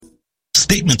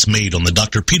Statements made on the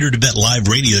Dr. Peter DeVette Live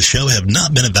radio show have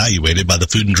not been evaluated by the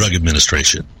Food and Drug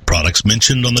Administration. Products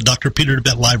mentioned on the Dr. Peter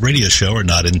DeVette Live radio show are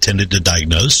not intended to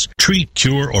diagnose, treat,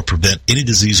 cure, or prevent any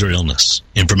disease or illness.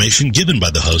 Information given by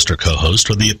the host or co-host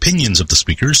are the opinions of the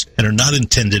speakers and are not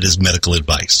intended as medical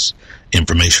advice.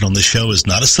 Information on this show is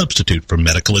not a substitute for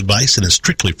medical advice and is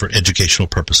strictly for educational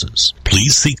purposes.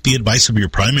 Please seek the advice of your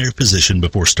primary physician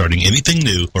before starting anything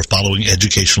new or following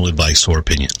educational advice or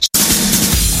opinions.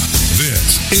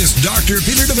 This is Dr.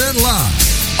 Peter DeVette Live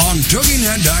on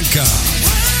TogiNet.com.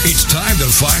 It's time to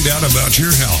find out about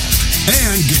your health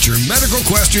and get your medical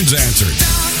questions answered.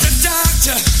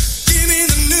 Doctor, give me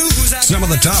the news. Some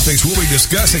of the topics we'll be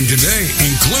discussing today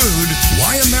include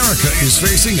why America is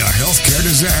facing a healthcare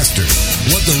disaster,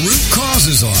 what the root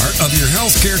causes are of your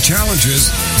healthcare challenges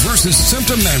versus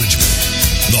symptom management,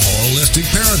 the holistic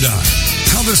paradigm,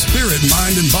 how the spirit,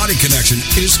 mind, and body connection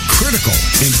is critical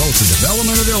in both the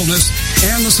development of illness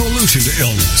and the solution to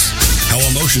illness, how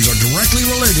emotions are directly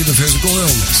related to physical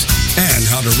illness, and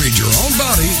how to read your own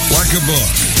body like a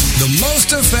book. The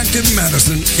most effective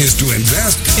medicine is to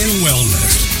invest in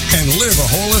wellness and live a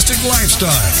holistic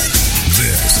lifestyle.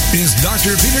 This is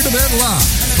Dr. Peter DeVette Live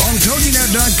on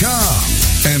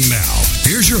TogiNet.com. And now,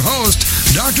 here's your host,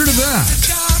 Dr.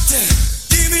 DeVette.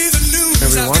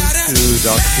 Everyone, to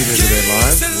Dr. Peter DeVette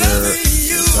Live.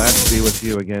 We're glad to be with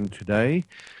you again today.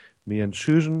 Me and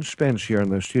Susan Spence here in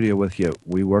the studio with you.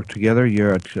 We work together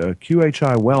here at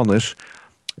QHI Wellness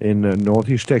in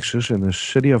Northeast Texas, in the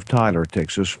city of Tyler,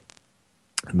 Texas,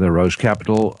 the rose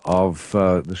capital of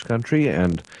this country.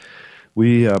 And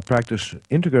we practice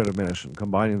integrative medicine,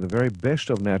 combining the very best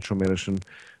of natural medicine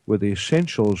with the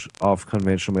essentials of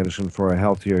conventional medicine for a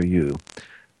healthier you.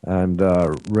 And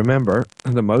remember,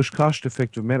 the most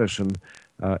cost-effective medicine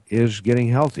is getting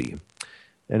healthy.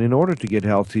 And in order to get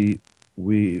healthy,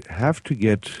 we have to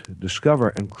discover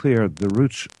and clear the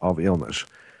roots of illness.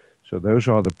 So those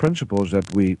are the principles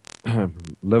that we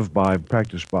live by,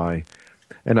 practice by.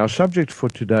 And our subject for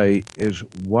today is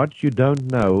what you don't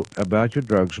know about your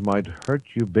drugs might hurt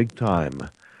you big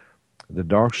time. The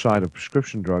dark side of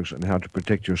prescription drugs and how to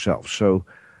protect yourself. So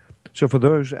for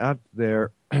those out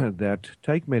there that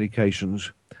take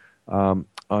medications on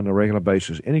a regular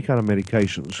basis, any kind of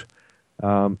medications,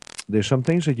 there's some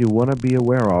things that you want to be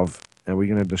aware of, and we're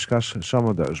going to discuss some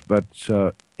of those. But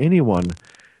anyone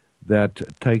that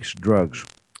takes drugs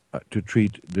to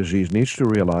treat disease needs to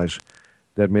realize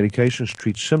that medications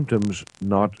treat symptoms,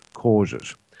 not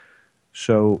causes.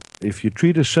 So if you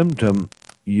treat a symptom,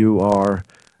 you are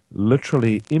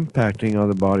literally impacting on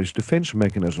the body's defense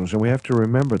mechanisms, and we have to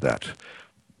remember that,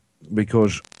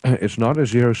 because it's not a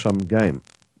zero-sum game.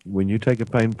 When you take a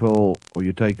pain pill or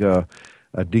you take a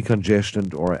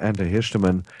decongestant or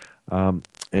antihistamine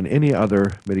and any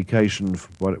other medication,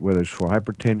 whether it's for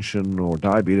hypertension or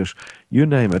diabetes, you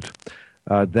name it,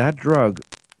 that drug,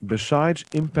 besides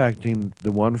impacting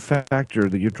the one factor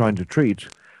that you're trying to treat,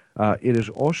 it is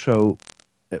also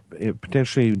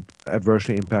potentially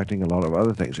adversely impacting a lot of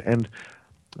other things. And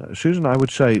Susan, I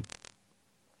would say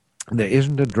there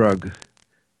isn't a drug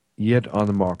yet on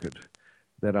the market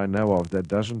that I know of that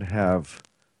doesn't have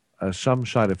some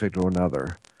side effect or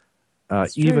another.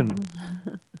 Even,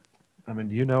 I mean,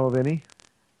 do you know of any?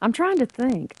 I'm trying to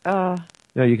think.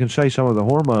 You can say some of the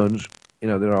hormones,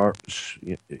 that are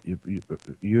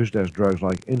used as drugs,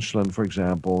 like insulin, for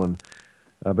example, and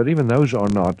but even those are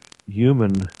not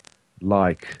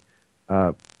human-like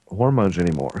hormones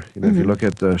anymore. If you look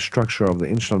at the structure of the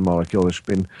insulin molecule, it's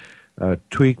been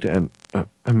tweaked and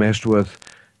messed with,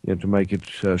 to make it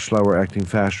slower acting,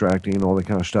 faster acting, and all that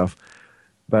kind of stuff.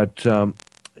 But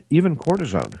even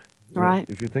cortisone, right?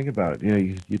 If you think about it,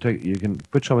 you can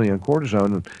put somebody on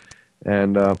cortisone,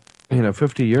 and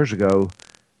 50 years ago,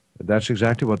 that's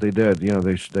exactly what they did.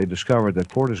 They discovered that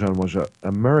cortisone was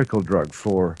a miracle drug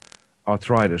for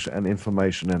arthritis and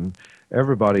inflammation, and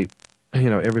everybody,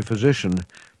 every physician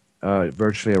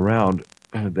virtually around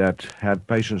that had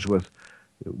patients with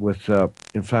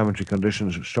inflammatory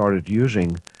conditions started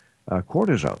using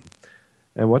cortisone.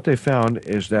 And what they found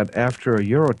is that after a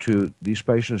year or two, these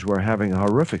patients were having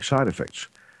horrific side effects,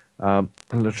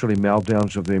 literally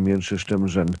meltdowns of the immune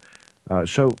systems. And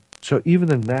so even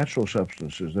the natural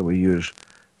substances that we use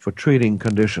for treating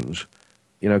conditions,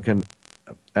 can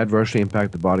adversely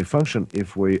impact the body function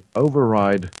if we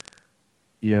override,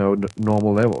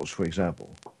 normal levels, for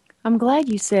example. I'm glad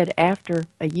you said after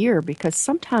a year, because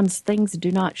sometimes things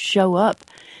do not show up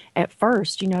at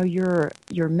first. Your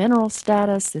mineral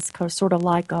status is sort of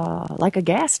like a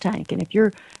gas tank, and if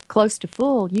you're close to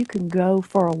full, you can go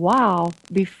for a while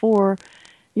before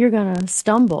you're going to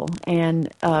stumble, and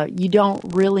you don't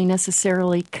really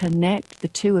necessarily connect the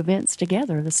two events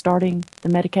together, the starting the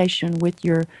medication with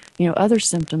your other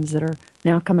symptoms that are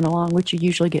now coming along, which you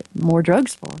usually get more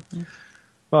drugs for.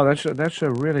 Well, that's a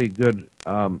really good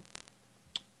point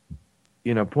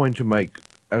to make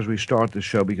as we start the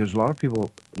show, because a lot of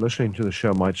people listening to the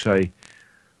show might say,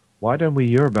 why don't we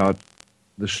hear about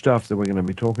the stuff that we're going to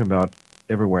be talking about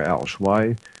everywhere else?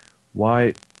 Why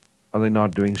are they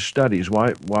not doing studies?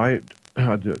 Why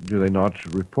do they not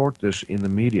report this in the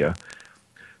media?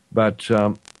 But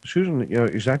Susan,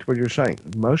 exactly what you're saying.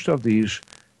 Most of these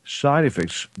side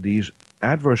effects, these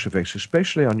adverse effects,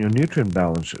 especially on your nutrient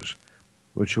balances,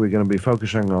 which we're going to be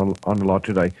focusing on a lot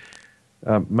today,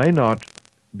 may not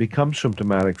become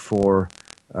symptomatic for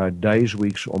days,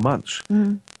 weeks, or months.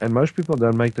 Mm-hmm. And most people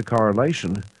don't make the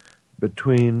correlation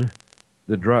between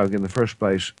the drug in the first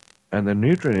place and the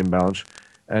nutrient imbalance,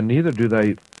 and neither do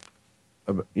they,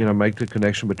 make the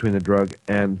connection between the drug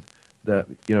and the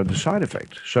side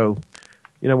effect. So,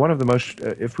 one of the most,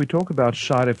 if we talk about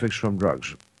side effects from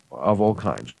drugs of all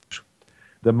kinds,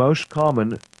 the most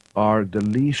common are the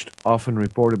least often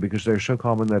reported because they're so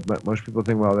common that most people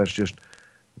think, well, that's just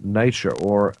nature,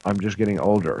 or I'm just getting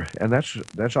older. And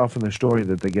that's often the story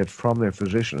that they get from their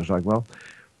physician. It's like, well,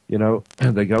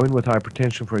 they go in with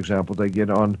hypertension, for example, they get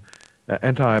on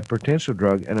antihypertensive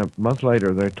drug, and a month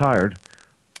later they're tired,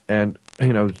 and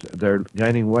they're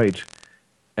gaining weight,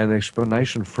 and the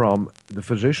explanation from the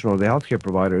physician or the healthcare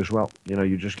provider is, well,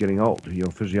 you're just getting old.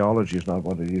 Your physiology is not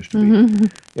what it used to be.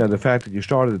 Mm-hmm. The fact that you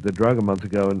started the drug a month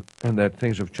ago and that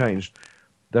things have changed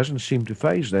doesn't seem to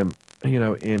faze them,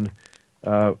 in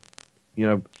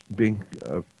being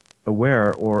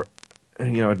aware, or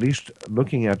at least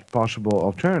looking at possible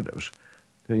alternatives,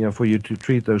 for you to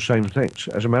treat those same things.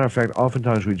 As a matter of fact,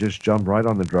 oftentimes we just jump right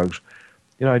on the drugs.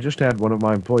 I just had one of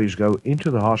my employees go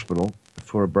into the hospital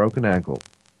for a broken ankle,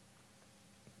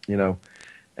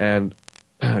 and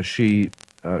she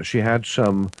had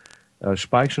some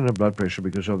spikes in her blood pressure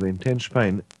because of the intense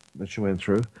pain that she went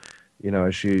through,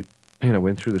 as she,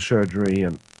 went through the surgery,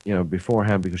 and,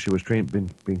 beforehand, because she was being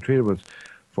treated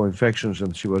for infections,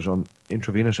 and she was on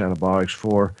intravenous antibiotics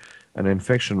for an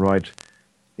infection right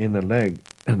in the leg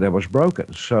that was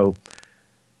broken. So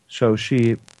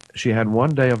she had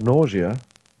 1 day of nausea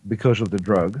because of the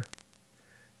drug,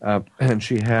 and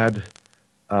she had,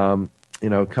 a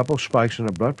couple of spikes in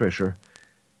her blood pressure.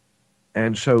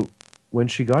 And so when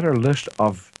she got her list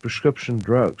of prescription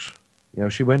drugs,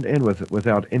 she went in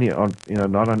without any,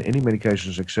 not on any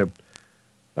medications except,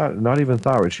 not even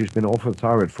thyroid. She's been off of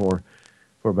thyroid for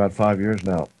about 5 years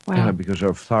now. Wow. Because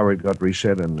her thyroid got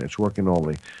reset and it's working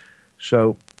normally.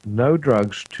 So no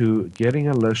drugs, to getting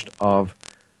a list of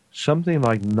something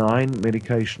like 9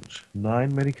 medications.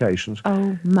 9 medications.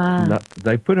 Oh, my.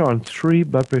 They put her on 3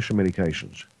 blood pressure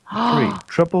medications. 3.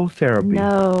 Triple therapy.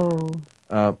 No.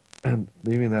 And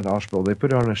leaving that hospital, they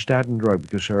put her on a statin drug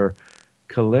because her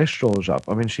cholesterol is up.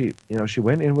 I mean, she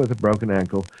went in with a broken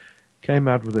ankle, came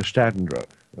out with a statin drug,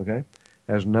 okay?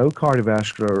 Has no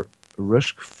cardiovascular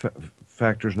risk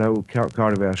factors, no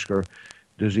cardiovascular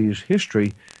disease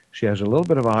history. She has a little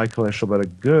bit of a high cholesterol, but a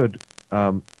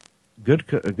good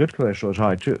cholesterol is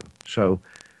high too. So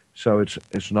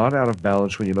it's not out of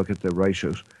balance when you look at the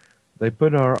ratios. They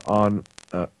put her on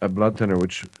a blood thinner,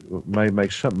 which may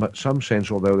make some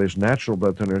sense, although there's natural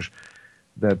blood thinners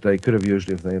that they could have used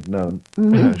if they had known.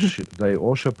 They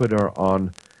also put her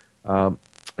on, muscle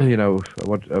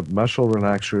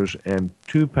relaxers and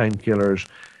 2 painkillers.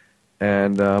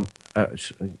 And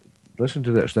listen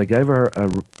to this. They gave her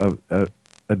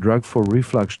a drug for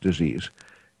reflux disease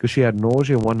because she had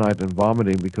nausea one night and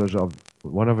vomiting because of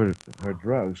one of her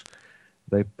drugs.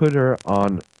 They put her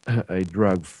on a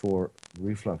drug for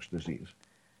reflux disease.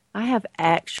 I have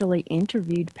actually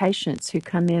interviewed patients who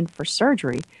come in for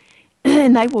surgery,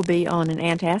 and they will be on an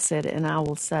antacid, and I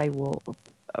will say, well,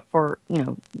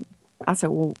 I said,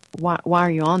 well, why are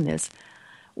you on this?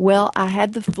 Well, I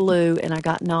had the flu, and I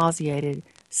got nauseated,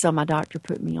 so my doctor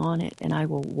put me on it. And I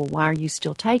go, well, why are you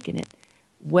still taking it?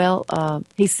 Well,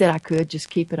 he said I could just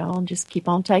keep it on, just keep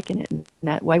on taking it. And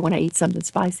that way, when I eat something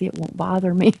spicy, it won't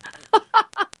bother me.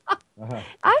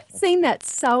 I've seen that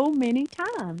so many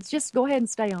times. Just go ahead and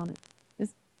stay on it.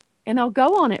 And I'll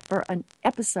go on it for an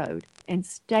episode and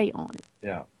stay on it.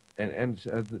 Yeah. And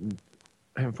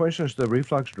for instance, the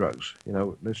reflux drugs,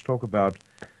 let's talk about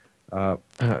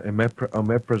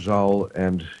omeprazole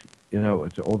and,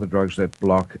 all the drugs that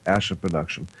block acid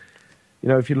production.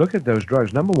 If you look at those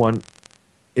drugs, number one,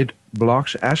 it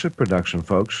blocks acid production,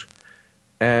 folks.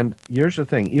 And here's the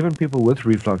thing, even people with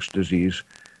reflux disease,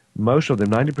 most of them,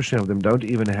 90% of them, don't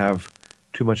even have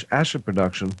too much acid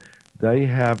production, they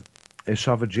have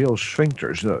esophageal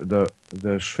sphincters.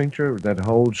 The sphincter that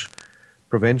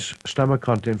prevents stomach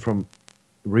content from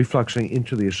refluxing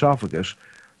into the esophagus.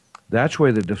 That's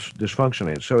where the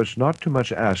dysfunction is. So it's not too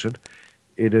much acid.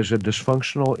 It is a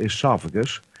dysfunctional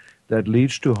esophagus that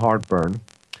leads to heartburn.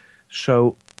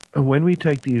 So when we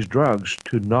take these drugs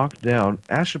to knock down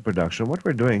acid production, what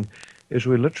we're doing is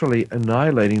we're literally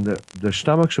annihilating the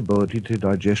stomach's ability to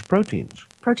digest proteins.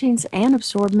 Proteins and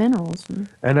absorb minerals.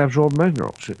 And absorb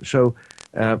minerals. So,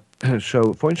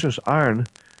 for instance, iron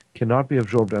cannot be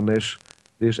absorbed unless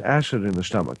there's acid in the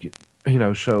stomach. By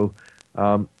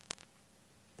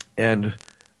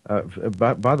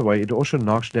the way, it also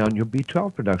knocks down your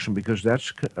B12 production because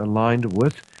that's aligned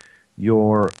with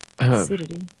your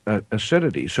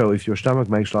acidity. So if your stomach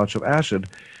makes lots of acid,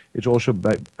 it's also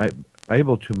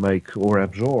able to make or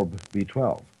absorb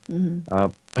B12.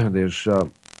 Mm-hmm. There's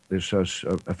a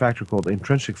factor called the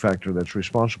intrinsic factor that's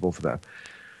responsible for that.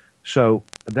 So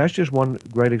that's just one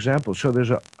great example. So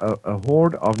there's a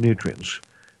horde of nutrients,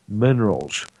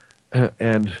 minerals,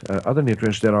 and other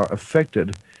nutrients that are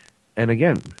affected. And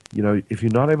again, if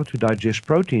you're not able to digest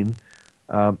protein,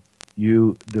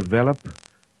 you develop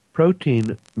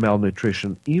protein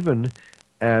malnutrition even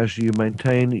as you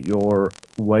maintain your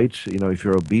weight. If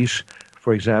you're obese,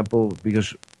 for example,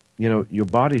 because your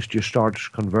body just starts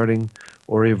converting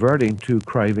or reverting to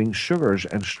craving sugars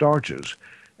and starches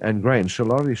and grains. So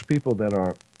most of these people that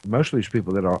are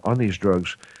on these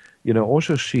drugs,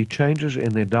 also see changes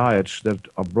in their diets that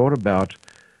are brought about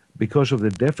because of the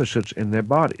deficits in their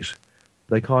bodies.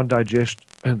 They can't digest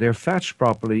their fats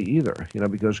properly either,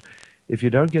 because if you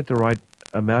don't get the right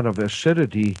amount of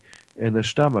acidity in the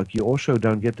stomach, you also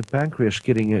don't get the pancreas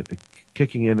kicking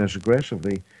in as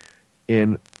aggressively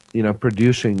in,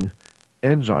 producing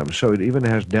enzymes. So it even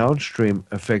has downstream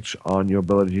effects on your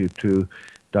ability to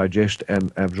digest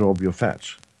and absorb your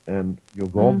fats and your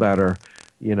gallbladder,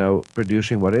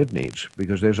 producing what it needs,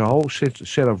 because there's a whole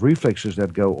set of reflexes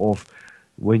that go off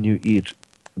when you eat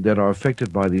that are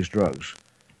affected by these drugs.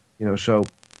 So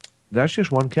that's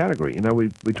just one category.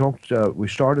 We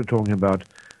started talking about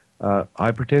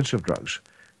hypertensive drugs,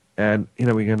 and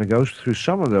we're going to go through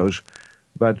some of those,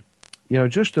 but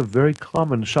just the very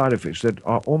common side effects that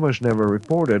are almost never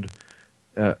reported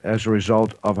as a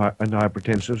result of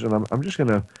antihypertensives, and I'm just going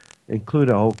to include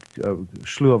a whole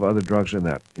slew of other drugs in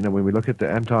that. When we look at the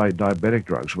anti-diabetic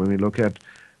drugs, when we look at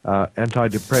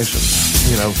antidepressants,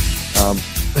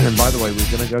 and by the way,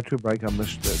 we're going to go to a break. I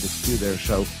missed the cue there,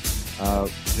 so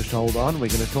just hold on. We're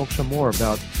going to talk some more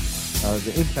about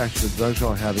the impacts that drugs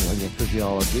are having on your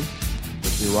physiology.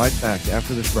 We'll be right back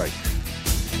after this break.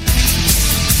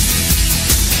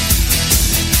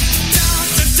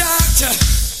 Doctor,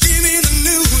 give me the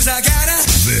news. I gotta.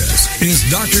 This is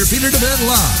Dr. Peter DeVette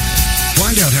Live.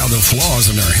 Find out how the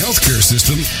flaws in our healthcare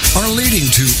system are leading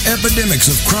to epidemics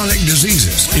of chronic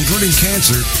diseases, including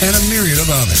cancer and a myriad of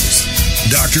others.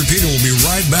 Dr. Peter will be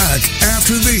right back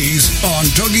after these on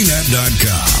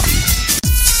TogiNet.com.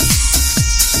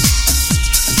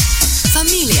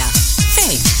 Familia,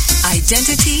 faith,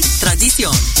 identity,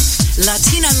 tradición.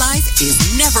 Latina life is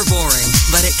never boring,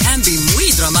 but it can be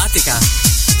muy dramática.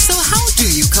 So how do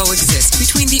you coexist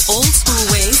between the old school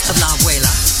ways of la abuela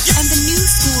and the new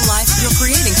school life you're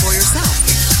creating for yourself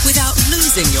without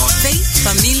losing your faith,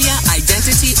 familia,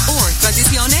 identity, or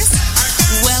tradiciones?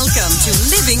 Welcome to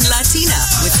Living Latina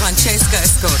with Francesca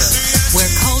Escoto,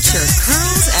 where culture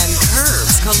curls and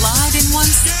curves collide in one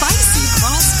spicy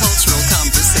cross-cultural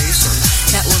conversation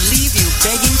that will leave you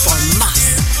begging for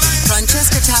más.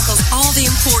 Francesca tackles all the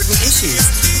important issues,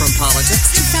 from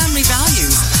politics to family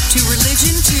values, to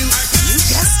religion to, you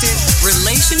guessed it,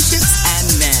 relationships and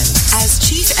men. As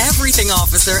Chief Everything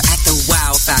Officer at the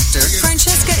Wow Factor,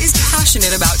 Francesca is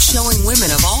passionate about showing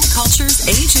women of all cultures,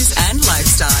 ages, and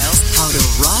lifestyles how to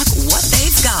rock what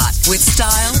they've got with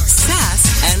style, sass,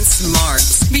 and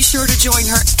smarts. Be sure to join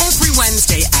her every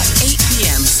Wednesday at 8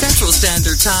 p.m. Central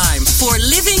Standard Time for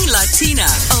Living Latina,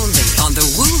 only on the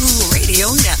Woohoo Radio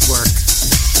Network.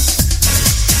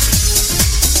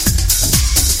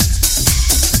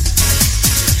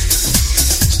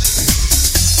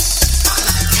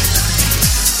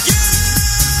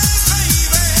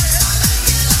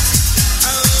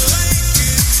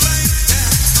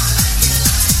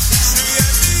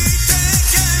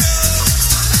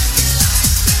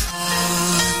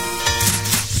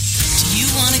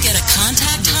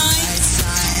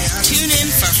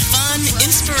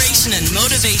 And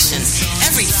motivation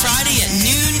every Friday at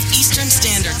noon Eastern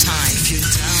Standard Time.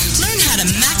 Learn how to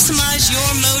maximize your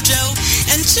mojo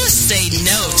and just say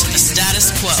no to the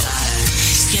status quo.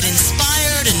 Get get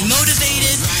inspired and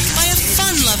motivated by a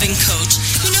fun-loving coach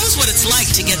who knows what it's like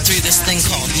to get through this thing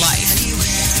called life.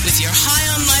 With your High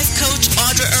on Life coach,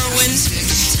 Audra Irwin,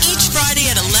 each Friday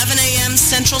at 11 a.m.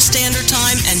 Central Standard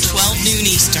Time and 12 noon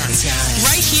Eastern,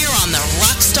 right here on the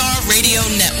Rockstar Radio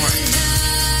Network.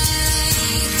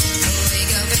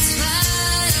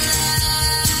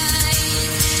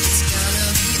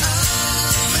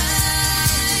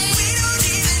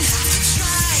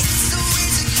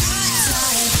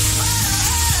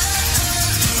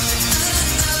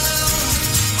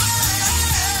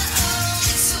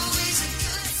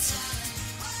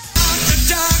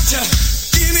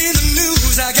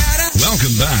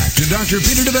 Welcome back to Dr.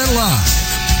 Peter DeVette Live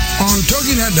on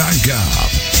TogiNet.com.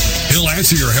 He'll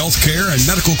answer your health care and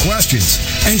medical questions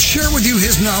and share with you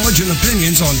his knowledge and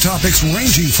opinions on topics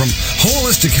ranging from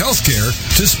holistic health care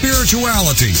to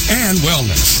spirituality and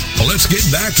wellness. Well, let's get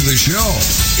back to the show.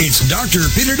 It's Dr.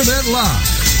 Peter DeVette Live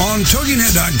on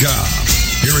TogiNet.com.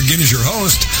 Here again is your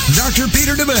host, Dr.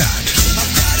 Peter DeVette.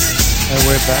 And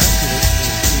we're back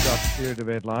to Dr. Peter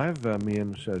DeVette Live. Me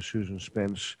and Susan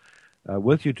Spence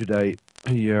with you today.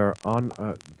 You're on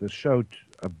the show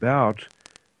about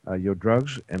your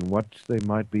drugs and what they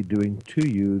might be doing to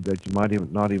you that you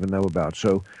might not even know about.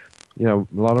 So, you know,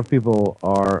 a lot of people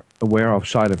are aware of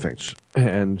side effects,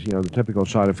 and, you know, the typical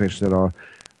side effects that are,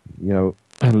 you know,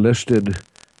 listed,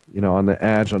 you know, on the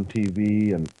ads on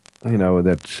TV, and, you know,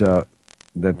 that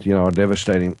you know, are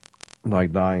devastating,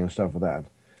 like dying and stuff like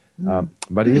that.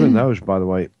 But even those, by the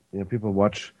way, you know, people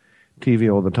watch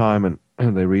TV all the time, and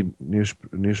they read news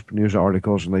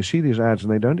articles, and they see these ads,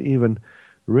 and they don't even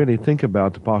really think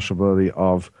about the possibility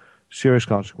of serious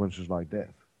consequences like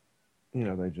death. You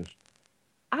know, they just...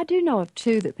 I do know of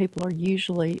two that people are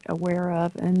usually aware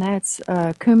of, and that's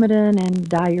Coumadin and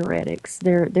diuretics.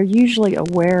 They're usually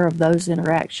aware of those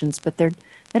interactions, but they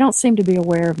don't seem to be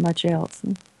aware of much else.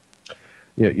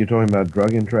 Yeah, you're talking about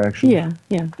drug interactions?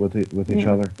 Yeah. With each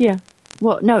other? Yeah.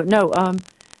 Well, no.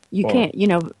 You can't, you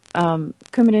know,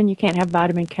 Coumadin, you can't have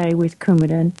vitamin K with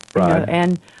Coumadin. Right. You know,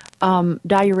 and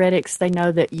diuretics, they know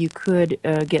that you could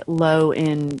get low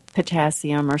in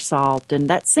potassium or salt, and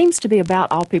that seems to be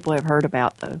about all people have heard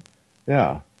about, though.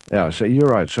 Yeah. So you're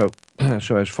right. So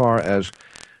as far as,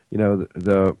 you know,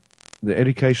 the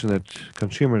education that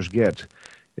consumers get,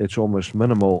 it's almost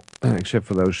minimal except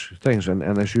for those things, and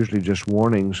there's usually just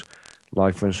warnings,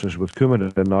 like, for instance, with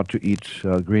Coumadin, not to eat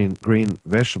green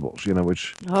vegetables, you know,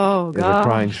 which is a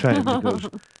crying shame, because,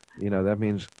 you know, that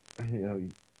means, you know,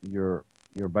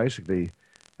 you're basically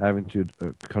having to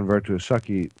convert to a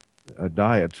sucky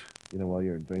diet, you know, while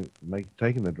you're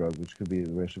taking the drug, which could be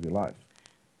the rest of your life.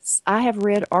 I have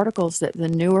read articles that the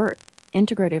newer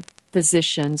integrative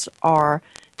physicians are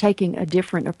taking a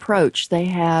different approach. They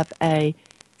have a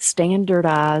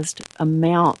standardized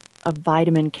amount of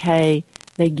vitamin K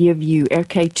they give you,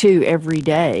 MK2 every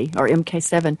day, or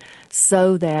MK7,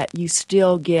 so that you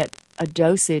still get a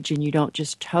dosage and you don't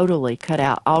just totally cut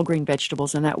out all green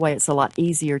vegetables, and that way it's a lot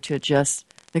easier to adjust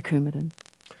the Coumadin.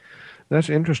 That's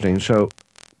interesting. So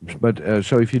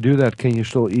if you do that, can you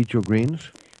still eat your greens?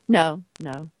 No,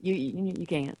 you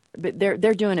can't. But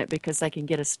they're doing it because they can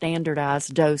get a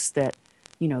standardized dose that,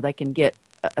 you know, they can get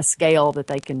a scale that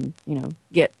they can, you know,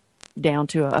 get down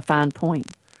to a fine point.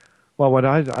 Well, what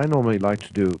I normally like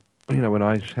to do, you know, when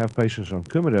I have patients on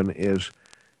Coumadin, is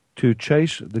to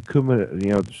chase the Coumadin,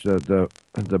 you know,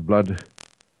 the blood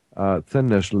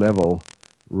thinness level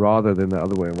rather than the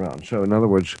other way around. So, in other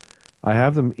words, I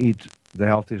have them eat the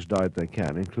healthiest diet they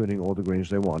can, including all the greens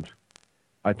they want.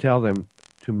 I tell them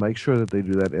to make sure that they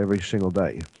do that every single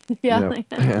day, yeah, you know,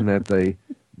 and that they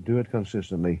do it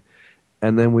consistently.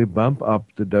 And then we bump up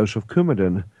the dose of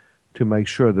Coumadin to make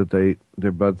sure that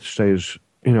their blood stays,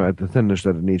 you know, at the thinness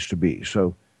that it needs to be.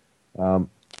 So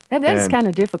that is kind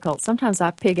of difficult. Sometimes I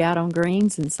pig out on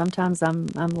greens, and sometimes I'm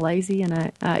lazy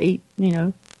and I eat, you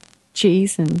know,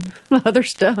 cheese and other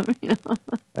stuff. You know,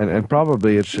 and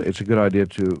probably it's a good idea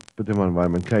to put them on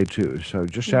vitamin K too. So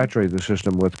just saturate the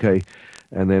system with K,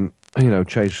 and then, you know,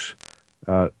 chase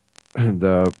the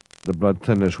blood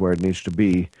thinness where it needs to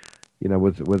be, you know,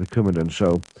 with the Coumadin.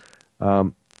 So.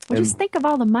 Well, just think of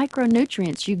all the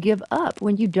micronutrients you give up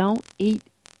when you don't eat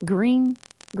green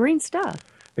stuff.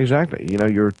 Exactly. You know,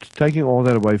 you're taking all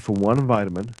that away for one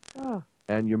vitamin,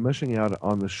 and you're missing out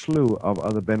on the slew of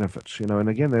other benefits. You know, and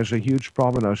again, there's a huge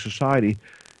problem in our society,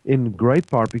 in great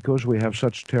part because we have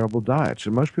such terrible diets.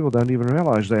 And most people don't even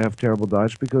realize they have terrible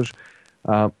diets because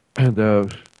the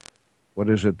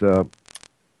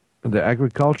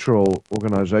agricultural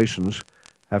organizations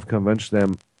have convinced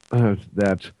them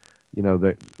that, you know,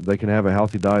 they can have a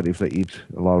healthy diet if they eat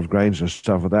a lot of grains and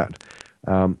stuff like that.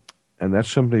 And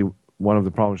that's simply one of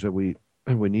the problems that we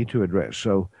need to address.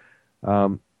 So,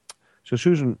 so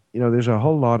Susan, there's a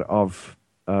whole lot of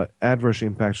adverse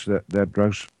impacts that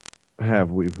drugs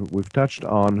have. We've touched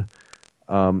on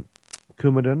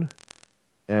Coumadin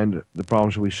and the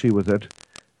problems we see with it,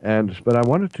 but I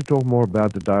wanted to talk more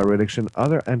about the diuretics and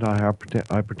other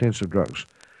antihypertensive drugs.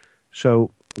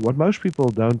 So what most people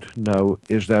don't know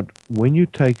is that when you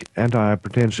take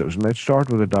antihypertensives, and let's start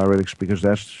with the diuretics because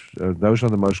those are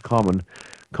the most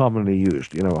commonly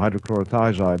used.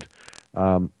 Hydrochlorothiazide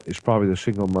is probably the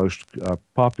single most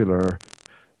popular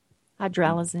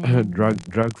hydralazine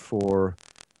drug for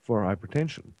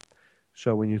hypertension.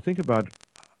 So when you think about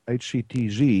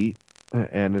HCTZ,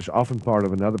 and it's often part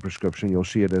of another prescription, you'll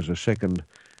see it as a second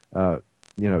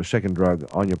drug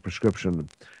on your prescription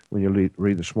when you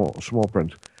read the small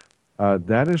print.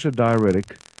 That is a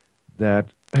diuretic that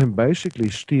basically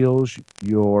steals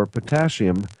your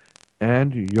potassium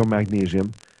and your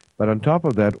magnesium, but on top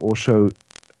of that also,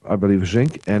 I believe,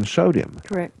 zinc and sodium.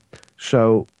 Correct.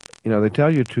 So, they tell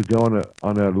you to go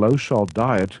on a low-salt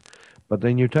diet, but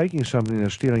then you're taking something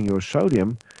that's stealing your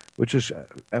sodium, which is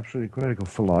absolutely critical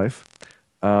for life.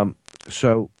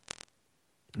 So,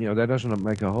 that doesn't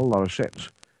make a whole lot of sense.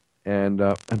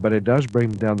 But it does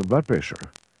bring down the blood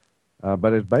pressure.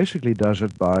 But it basically does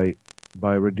it by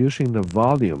reducing the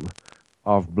volume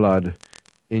of blood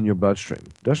in your bloodstream.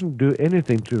 It doesn't do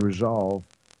anything to resolve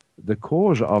the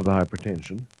cause of the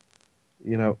hypertension,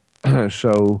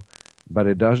 but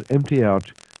it does empty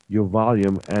out your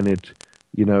volume, and it,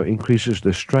 increases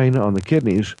the strain on the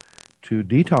kidneys to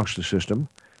detox the system,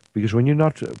 because when you're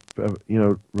not,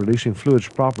 releasing fluids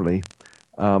properly,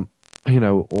 or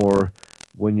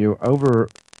when you're over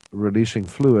releasing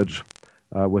fluids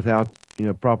without,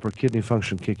 proper kidney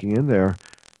function kicking in there,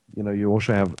 you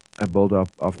also have a buildup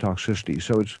of toxicity.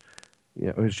 So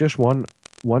it's just one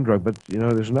drug, but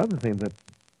there's another thing that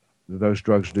those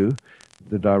drugs do,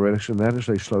 the diuretics, and that is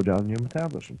they slow down your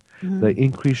metabolism. Mm-hmm. They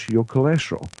increase your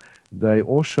cholesterol. They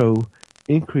also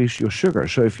increase your sugar.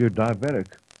 So if you're diabetic,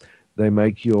 it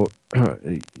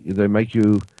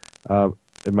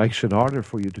makes it harder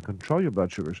for you to control your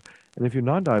blood sugars. And if you're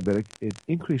non-diabetic, it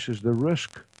increases the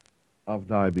risk of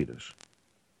diabetes.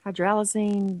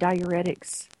 Hydralazine,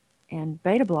 diuretics, and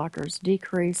beta blockers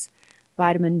decrease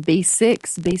vitamin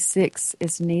B6. B6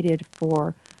 is needed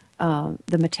for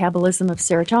the metabolism of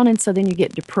serotonin, so then you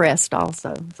get depressed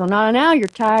also. So now you're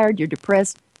tired, you're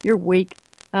depressed, you're weak,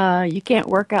 you can't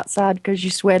work outside because you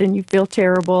sweat and you feel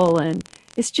terrible, and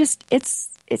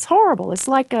it's horrible. It's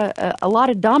like a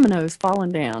lot of dominoes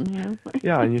falling down.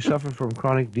 Yeah, and you suffer from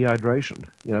chronic dehydration.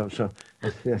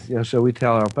 So we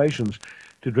tell our patients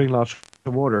to drink lots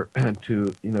of water and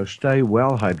to stay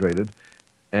well hydrated,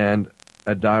 and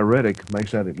a diuretic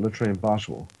makes that literally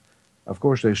impossible. Of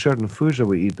course, there's certain foods that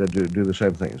we eat that do the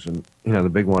same things, and the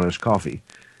big one is coffee.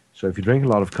 So if you drink a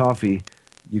lot of coffee,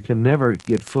 you can never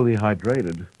get fully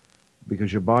hydrated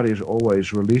because your body is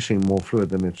always releasing more fluid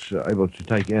than it's able to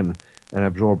take in and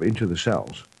absorb into the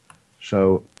cells.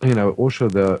 So, also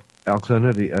the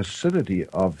alkalinity, acidity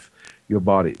of your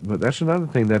body. But that's another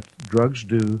thing that drugs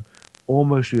do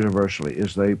almost universally,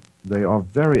 is they are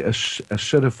very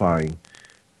acidifying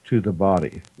to the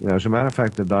body. As a matter of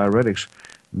fact, the diuretics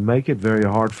make it very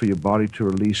hard for your body to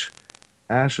release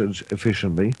acids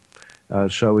efficiently.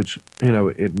 So it's,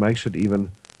 it makes it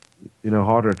even,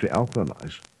 harder to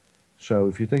alkalinize. So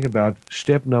if you think about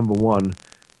step number one,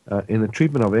 in the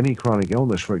treatment of any chronic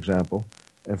illness, for example,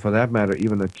 and for that matter,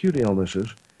 even acute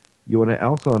illnesses, you want to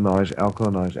alkalinize.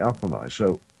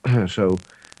 So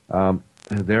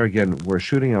there again, we're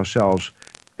shooting ourselves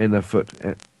in the foot.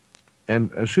 And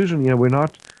Susan, we're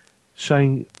not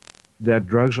saying that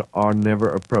drugs are never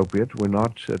appropriate. We're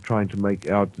not trying to make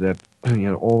out that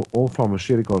all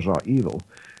pharmaceuticals are evil.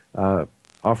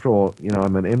 After all,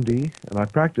 I'm an MD and I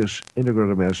practice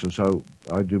integrative medicine, so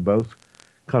I do both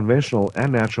conventional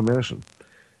and natural medicine.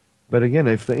 But again,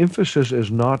 if the emphasis is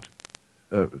not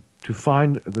to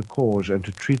find the cause and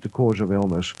to treat the cause of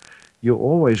illness, you're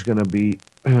always going to be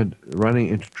running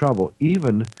into trouble,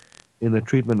 even in the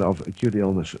treatment of acute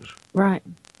illnesses. Right.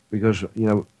 Because,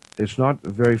 it's not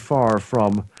very far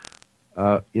from,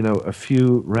 a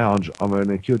few rounds of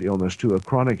an acute illness to a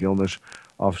chronic illness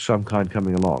of some kind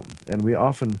coming along. And we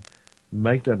often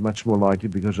make that much more likely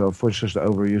because of, for instance, the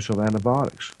overuse of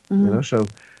antibiotics. Mm-hmm. So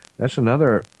that's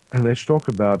another, and let's talk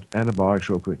about antibiotics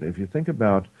real quickly. If you think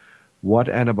about what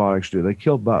antibiotics do, they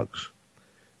kill bugs.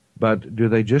 But do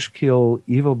they just kill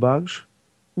evil bugs?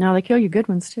 No, they kill you good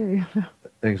ones too.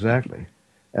 Exactly.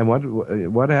 And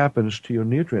what happens to your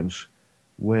nutrients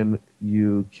when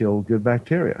you kill good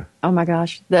bacteria. Oh my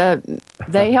gosh.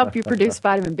 They help you produce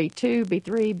vitamin B2,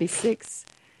 B3, B6,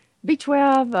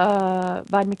 B12,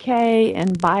 vitamin K,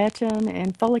 and biotin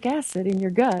and folic acid in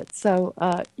your gut. So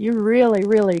you're really,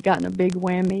 really gotten a big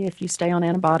whammy if you stay on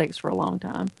antibiotics for a long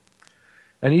time.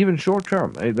 And even short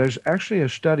term. There's actually a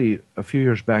study a few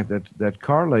years back that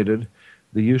correlated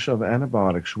the use of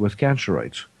antibiotics with cancer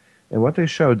rates. And what they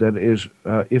showed that is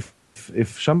if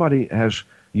somebody has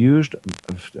used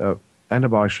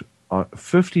antibiotics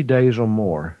 50 days or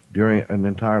more during an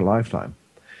entire lifetime,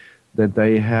 that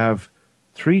they have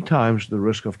 3 times the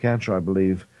risk of cancer, I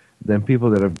believe, than people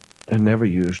that have never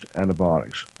used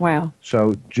antibiotics. Wow.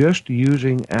 So just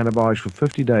using antibiotics for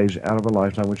 50 days out of a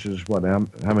lifetime, which is what, how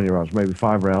many rounds? Maybe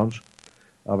 5 rounds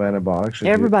of antibiotics.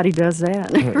 Everybody does that.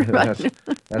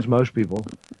 That's most people.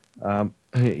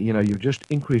 You've just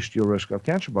increased your risk of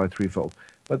cancer by 3-fold.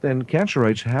 But then cancer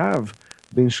rates have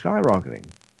been skyrocketing.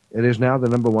 It is now the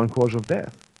number 1 cause of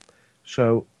death.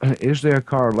 So is there a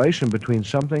correlation between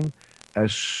something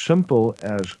as simple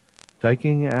as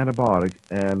taking an antibiotic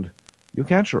and your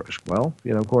cancer risk? Well,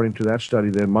 according to that study,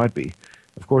 there might be.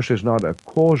 Of course, there's not a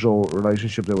causal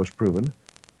relationship that was proven,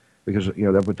 because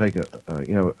that would take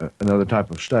another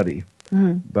type of study.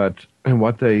 Mm-hmm. But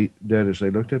what they did is they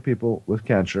looked at people with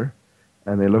cancer,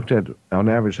 and they looked at, on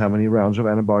average, how many rounds of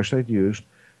antibiotics they'd used,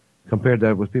 compared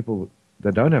that with people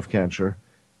that don't have cancer,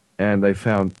 and they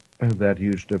found that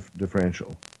huge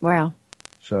differential. Wow.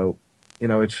 So,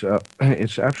 it's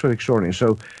absolutely extraordinary.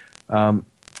 So,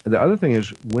 the other thing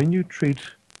is, when you treat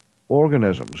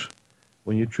organisms,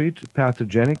 when you treat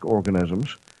pathogenic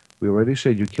organisms, we already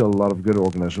said you kill a lot of good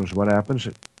organisms. What happens?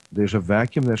 There's a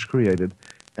vacuum that's created,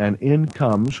 and in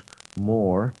comes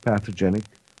more pathogenic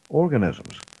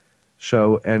organisms.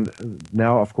 So, and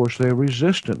now, of course, they're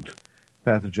resistant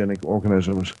pathogenic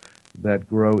organisms that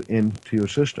grow into your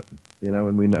system.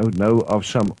 And we know of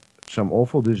some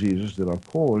awful diseases that are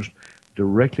caused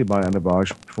directly by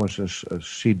antibiotics. For instance,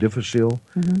 C. difficile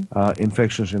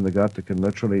infections in the gut that can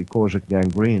literally cause a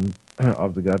gangrene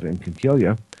of the gut and can kill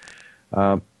you,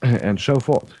 and so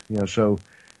forth. So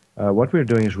what we're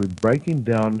doing is we're breaking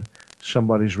down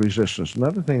somebody's resistance.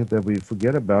 Another thing that we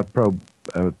forget about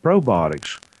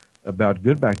probiotics, about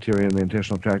good bacteria in the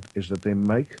intestinal tract, is that they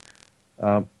make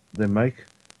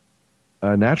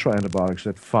natural antibiotics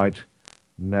that fight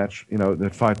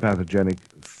pathogenic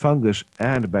fungus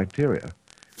and bacteria.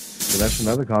 So that's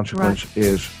another consequence. Right.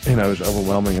 is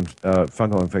overwhelming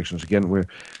fungal infections. Again, we're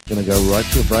going to go right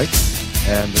to a break.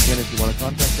 And again, if you want to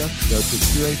contact us, go to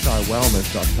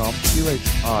QHIWellness.com,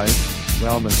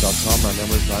 QHIWellness.com. Our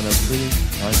number is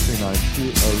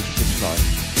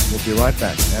 903-939-2069. We'll be right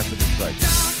back after this break.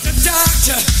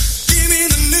 Doctor, give me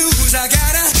the news. I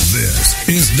gotta. This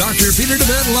is Dr. Peter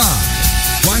DeVette Live.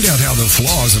 Find out how the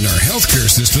flaws in our healthcare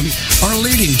system are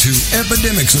leading to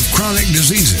epidemics of chronic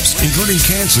diseases, including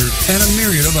cancer and a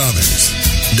myriad of others.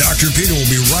 Dr. Peter will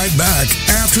be right back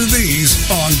after these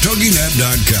on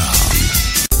TogiNet.com.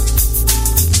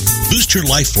 Boost your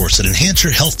life force and enhance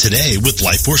your health today with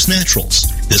Life Force Naturals.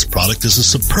 This product is a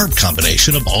superb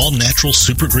combination of all natural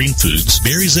super green foods,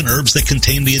 berries, and herbs that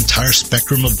contain the entire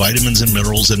spectrum of vitamins and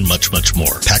minerals and much, much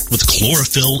more. Packed with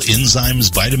chlorophyll, enzymes,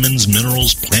 vitamins,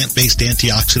 minerals, plant-based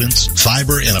antioxidants,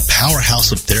 fiber, and a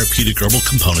powerhouse of therapeutic herbal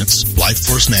components, Life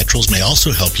Force Naturals may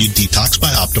also help you detox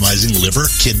by optimizing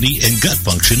liver, kidney, and gut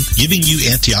function, giving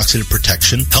you antioxidant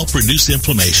protection, help reduce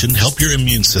inflammation, help your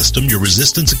immune system, your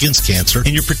resistance against cancer,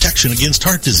 and your protection against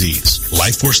heart disease.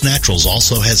 Life Force Naturals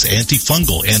also has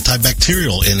antifungal,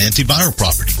 antibacterial, and antiviral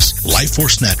properties. Life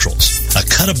Force Naturals, a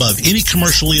cut above any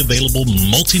commercially available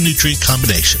multi-nutrient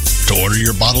combination. To order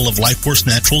your bottle of Life Force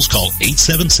Naturals, call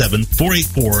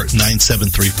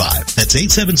 877-484-9735. That's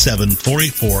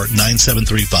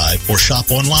 877-484-9735, or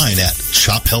shop online at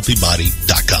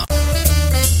shophealthybody.com.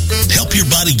 Help your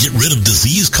body get rid of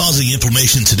disease-causing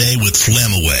inflammation today with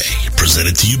Flamaway,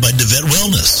 presented to you by DeVette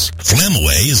Wellness.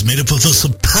 Flamaway is made up of a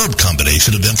superb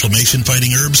combination of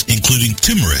inflammation-fighting herbs, including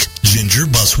turmeric, ginger,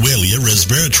 boswellia,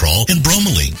 resveratrol, and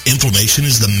bromelain. Inflammation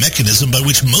is the mechanism by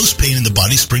which most pain in the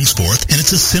body springs forth, and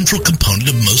it's a central component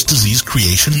of most disease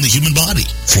creation in the human body.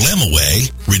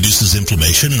 Flamaway reduces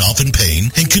inflammation and often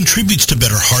pain, and contributes to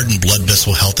better heart and blood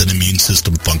vessel health and immune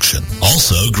system function.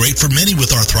 Also, great for many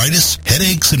with arthritis,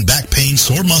 headaches, and back pain,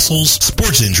 sore muscles,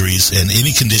 sports injuries, and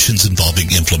any conditions involving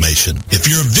inflammation. If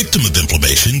you're a victim of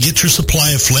inflammation, get your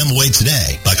supply of Flamaway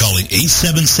today by calling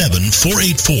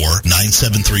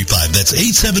 877-484-9735. That's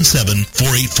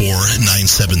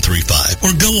 877-484-9735.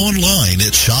 Or go online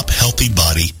at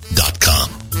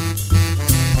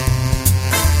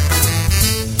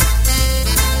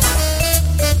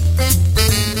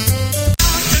shophealthybody.com.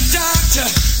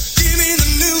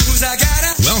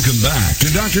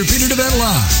 Dr. Peter DeVette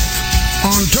Live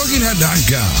on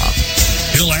TogiNet.com.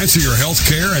 He'll answer your health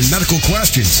care and medical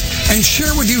questions and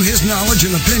share with you his knowledge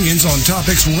and opinions on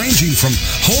topics ranging from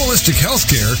holistic health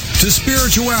care to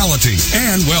spirituality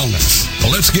and wellness.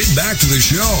 Well, let's get back to the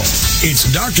show. It's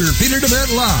Dr. Peter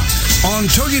DeVette Live on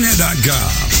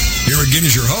TogiNet.com. Here again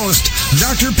is your host,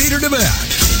 Dr. Peter DeVette.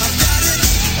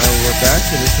 We're back.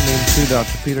 You're listening to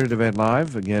Dr. Peter DeVette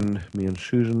Live. Again, me and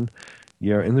Susan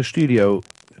here in the studio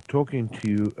talking to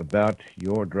you about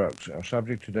your drugs. Our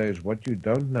subject today is what you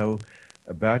don't know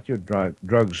about your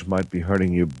drugs might be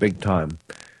hurting you big time.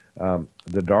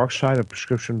 The dark side of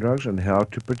prescription drugs and how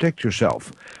to protect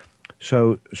yourself.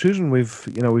 So, Susan, we've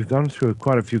gone through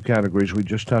quite a few categories. We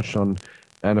just touched on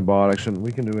antibiotics, and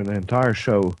we can do an entire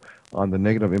show on the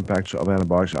negative impacts of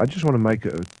antibiotics. I just want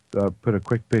to put a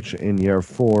quick pitch in here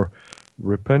for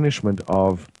replenishment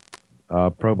of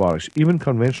probiotics. Even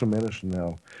conventional medicine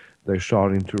now, they're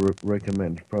starting to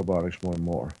recommend probiotics more and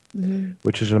more,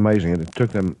 which is amazing. And it took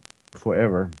them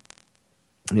forever,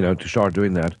 to start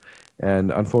doing that. And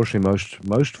unfortunately,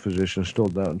 most physicians still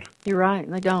don't. You're right,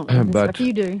 they don't. But Like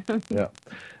you do. yeah,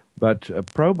 but a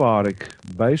probiotic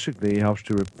basically helps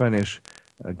to replenish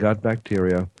gut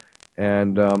bacteria,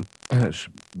 and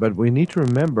but we need to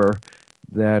remember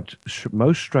that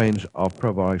most strains of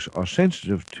probiotics are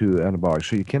sensitive to antibiotics,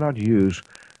 so you cannot use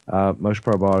most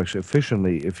probiotics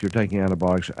efficiently if you're taking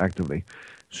antibiotics actively.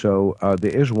 So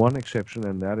there is one exception,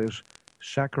 and that is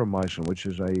Saccharomycin, which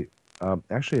is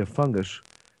actually a fungus,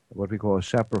 what we call a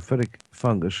saprophytic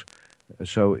fungus.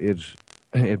 So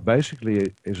it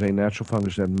basically is a natural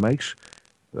fungus that makes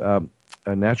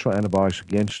a natural antibiotics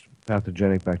against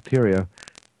pathogenic bacteria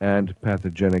and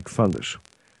pathogenic fungus.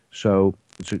 So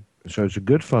it's a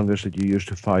good fungus that you use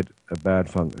to fight a bad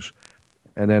fungus.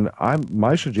 And then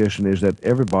my suggestion is that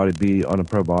everybody be on a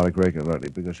probiotic regularly,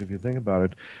 because if you think about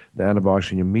it, the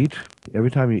antibiotics in your meat, every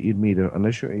time you eat meat,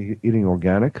 unless you're eating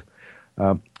organic,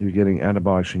 you're getting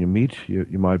antibiotics in your meat.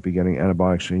 You might be getting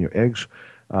antibiotics in your eggs.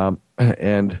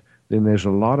 And then there's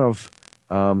a lot of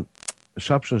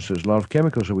substances, a lot of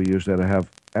chemicals that we use that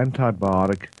have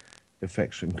antibiotic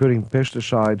effects, including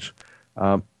pesticides.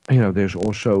 There's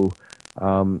also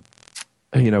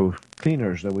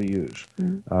cleaners that we use,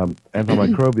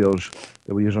 antimicrobials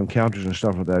that we use on counters and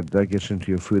stuff like that. That gets into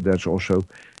your food. That's also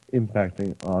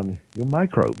impacting on your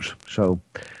microbes. So,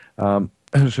 so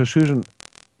Susan,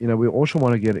 we also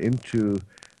want to get into,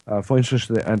 for instance,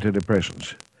 the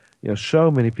antidepressants.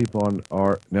 So many people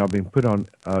are now being put on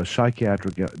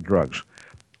psychiatric drugs,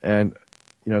 and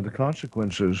the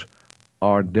consequences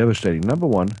are devastating. Number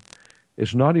one,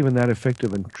 it's not even that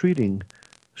effective in treating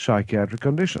psychiatric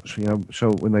conditions.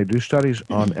 So when they do studies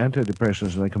on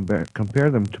antidepressants and they compare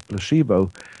them to placebo,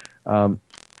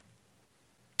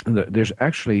 there's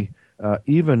actually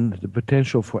even the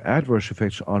potential for adverse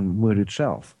effects on mood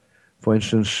itself. For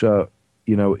instance,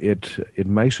 it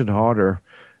makes it harder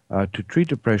to treat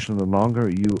depression the longer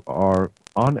you are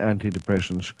on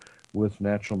antidepressants with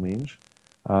natural means.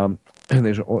 And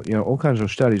there's all kinds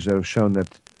of studies that have shown that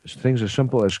things as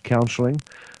simple as counseling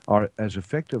are as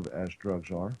effective as drugs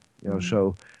are.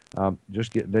 So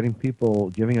just giving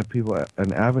people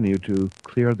an avenue to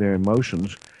clear their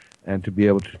emotions and to be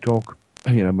able to talk,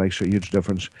 makes a huge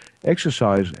difference.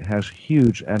 Exercise has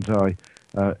huge and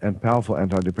powerful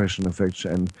antidepressant effects,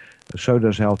 and so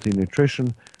does healthy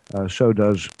nutrition. So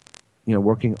does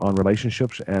working on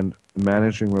relationships and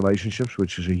managing relationships,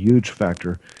 which is a huge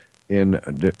factor in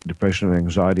depression and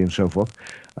anxiety and so forth.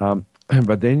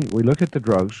 But then we look at the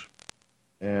drugs,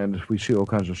 and we see all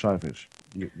kinds of side effects.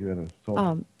 You had a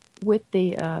thought? With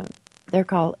the, they're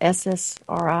called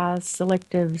SSRIs,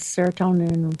 selective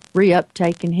serotonin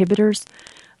reuptake inhibitors,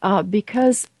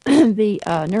 because the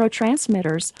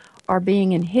neurotransmitters are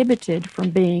being inhibited from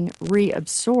being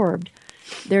reabsorbed.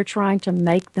 They're trying to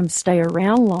make them stay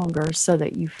around longer so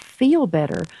that you feel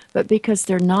better, but because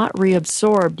they're not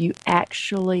reabsorbed, you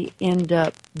actually end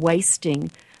up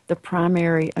wasting the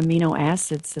primary amino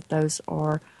acids that those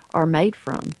are made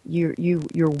from. You're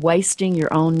wasting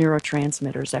your own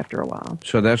neurotransmitters after a while.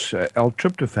 So that's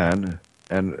L-tryptophan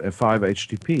and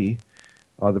 5-HTP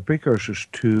are the precursors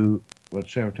to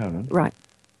serotonin. Right.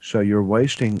 So you're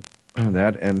wasting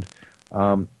that, and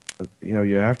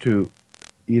you have to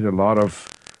eat a lot of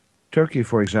turkey,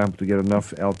 for example, to get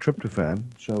enough L-tryptophan.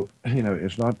 So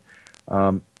it's not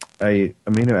a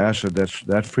amino acid that's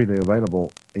that freely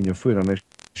available in your food unless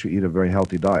you eat a very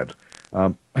healthy diet.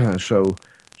 So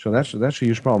that's a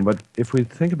huge problem. But if we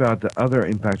think about the other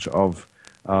impacts of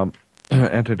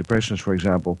antidepressants, for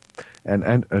example,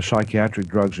 and psychiatric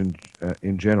drugs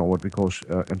in general, what we call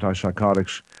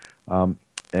antipsychotics,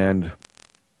 and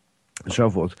and so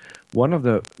forth. One of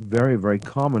the very, very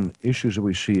common issues that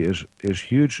we see is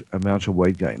huge amounts of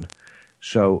weight gain.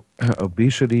 So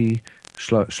obesity,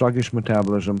 sluggish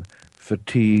metabolism,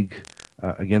 fatigue,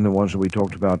 again, the ones that we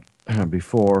talked about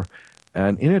before.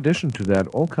 And in addition to that,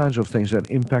 all kinds of things that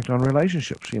impact on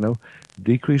relationships,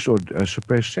 decreased or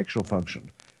suppressed sexual function,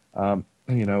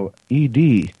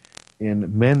 ED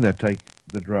in men that take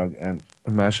the drug, and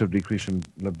a massive decrease in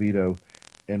libido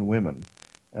in women.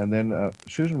 And then,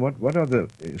 Susan, what are the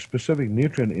specific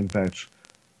nutrient impacts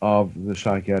of the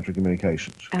psychiatric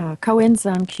medications?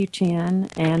 Coenzyme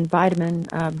Q10 and vitamin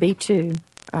B2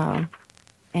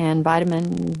 and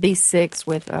vitamin B6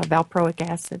 with valproic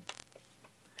acid.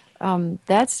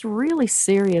 That's really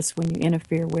serious when you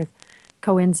interfere with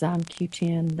coenzyme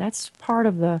Q10. That's part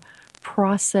of the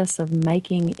process of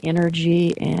making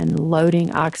energy and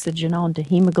loading oxygen onto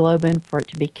hemoglobin for it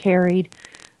to be carried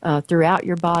throughout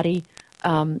your body.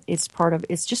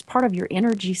 It's just part of your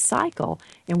energy cycle.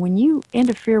 And when you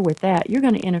interfere with that, you're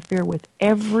going to interfere with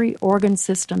every organ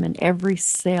system and every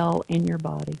cell in your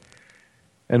body.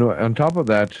 And on top of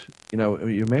that,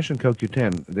 you mentioned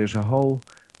CoQ10. There's a whole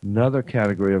another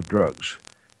category of drugs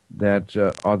that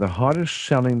are the hottest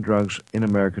selling drugs in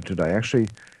America today. Actually,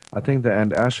 I think the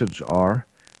antacids are,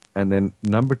 and then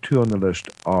number 2 on the list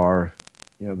are,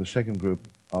 the second group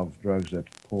of drugs that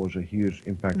cause a huge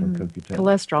impact on CoQ10.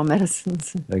 Cholesterol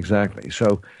medicines. Exactly.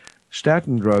 So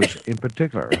statin drugs in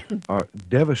particular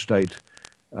devastate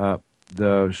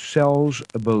the cell's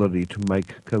ability to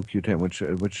make CoQ10,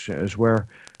 which is where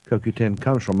CoQ10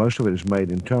 comes from. Most of it is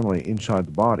made internally inside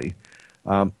the body.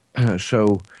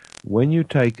 So when you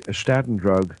take a statin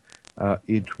drug,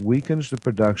 it weakens the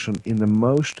production in the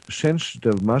most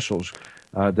sensitive muscles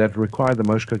that require the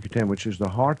most CoQ10, which is the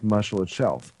heart muscle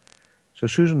itself. So,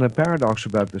 Susan, the paradox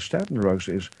about the statin drugs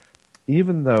is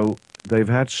even though they've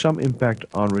had some impact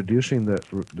on reducing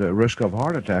the risk of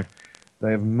heart attack, they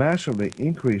have massively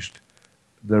increased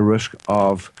the risk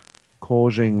of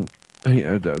causing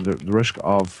the risk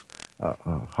of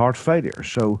heart failure.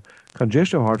 So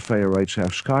congestive heart failure rates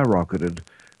have skyrocketed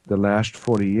the last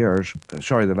 30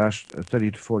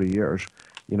 to 40 years,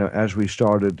 as we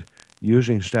started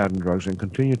using statin drugs, and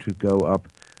continue to go up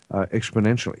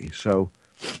exponentially. So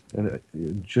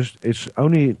it's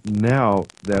only now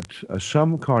that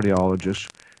some cardiologists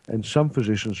and some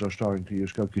physicians are starting to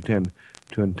use CoQ10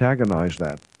 to antagonize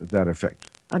that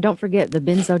effect. Don't forget the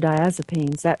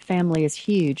benzodiazepines. That family is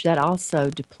huge. That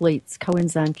also depletes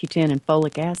coenzyme Q10 and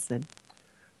folic acid.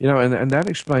 And that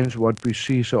explains what we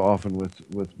see so often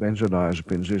with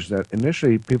benzodiazepines, is that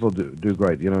initially people do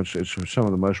great. It's some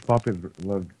of the most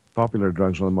popular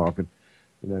drugs on the market.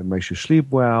 It makes you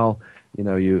sleep well.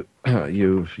 It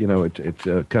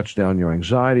cuts down your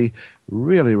anxiety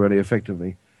really, really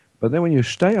effectively. But then when you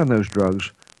stay on those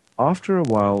drugs, after a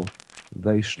while,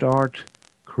 they start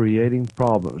creating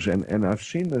problems. And I've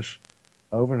seen this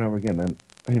over and over again. And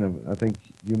I think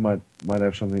you might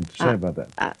have something to say about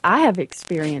that. I have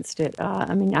experienced it.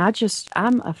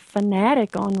 I'm a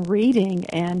fanatic on reading,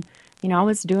 and I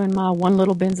was doing my one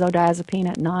little benzodiazepine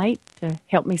at night to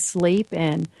help me sleep,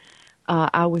 and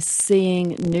I was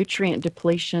seeing nutrient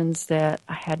depletions that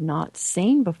I had not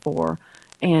seen before,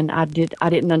 and I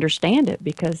didn't understand it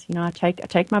because I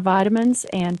take my vitamins,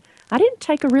 and I didn't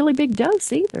take a really big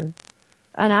dose either.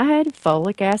 And I had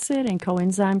folic acid and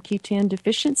coenzyme Q10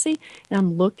 deficiency, and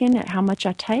I'm looking at how much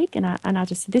I take, and I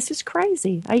just said, this is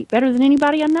crazy. I eat better than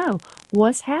anybody I know.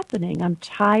 What's happening? I'm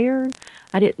tired.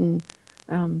 I didn't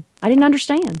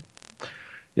understand.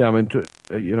 Yeah, I mean,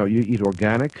 you eat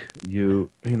organic. You're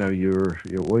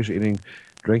always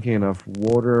drinking enough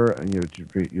water, and you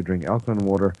drink alkaline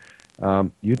water.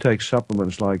 You take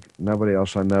supplements like nobody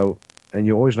else I know, and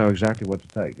you always know exactly what to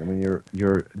take. I mean,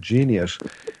 you're a genius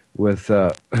with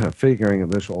figuring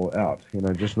this all out,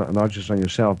 just not just on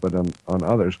yourself, but on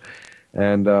others.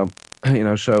 And,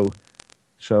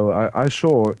 so I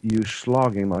saw you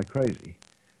slogging like crazy,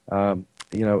 and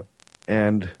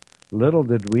little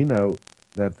did we know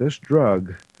that this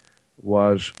drug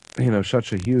was,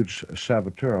 such a huge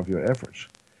saboteur of your efforts.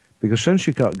 Because since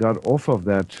you got off of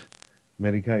that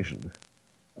medication,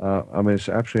 it's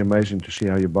absolutely amazing to see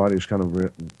how your body's kind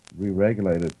of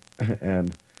re-regulated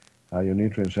and how your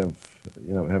nutrients have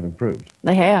improved.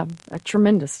 They have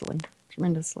tremendously.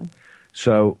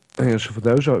 So for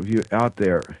those of you out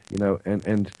there,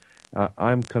 and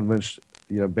I'm convinced,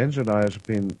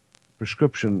 benzodiazepine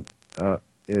prescription are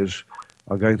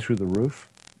going through the roof.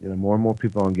 More and more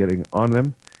people are getting on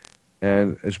them,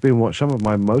 and it's been some of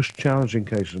my most challenging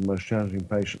cases, most challenging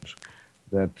patients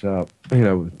that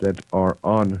that are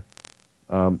on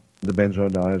the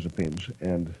benzodiazepines,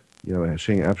 and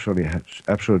seeing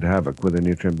absolute havoc with the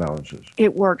nutrient balances.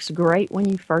 It works great when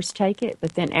you first take it,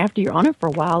 but then after you're on it for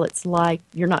a while, it's like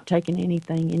you're not taking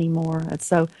anything anymore. And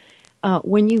so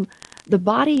the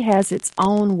body has its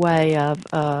own way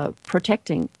of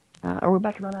protecting. Are we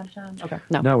about to run out of time? Okay.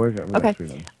 No, we're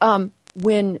okay.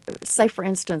 When, say, for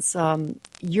instance,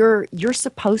 you're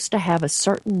supposed to have a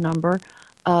certain number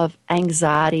of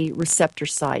anxiety receptor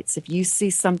sites. If you see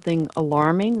something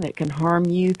alarming that can harm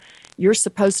you, you're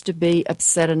supposed to be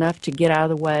upset enough to get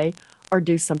out of the way or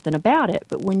do something about it.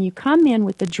 But when you come in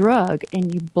with the drug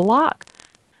and you block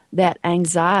that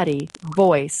anxiety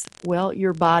voice, well,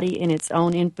 your body in its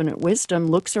own infinite wisdom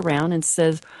looks around and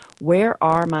says, where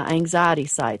are my anxiety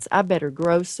sites? I better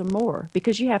grow some more,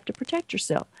 because you have to protect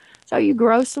yourself. So you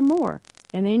grow some more.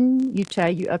 And then you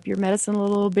up your medicine a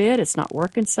little bit. It's not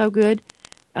working so good.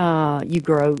 You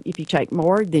grow, if you take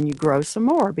more, then you grow some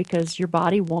more, because your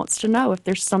body wants to know if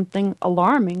there's something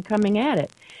alarming coming at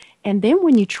it. And then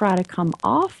when you try to come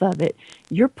off of it,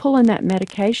 you're pulling that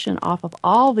medication off of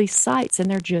all these sites,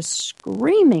 and they're just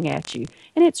screaming at you.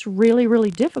 And it's really,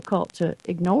 really difficult to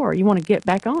ignore. You want to get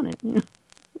back on it.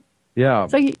 Yeah.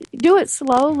 So you do it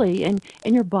slowly, and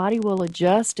your body will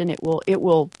adjust, and it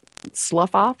will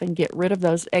slough off and get rid of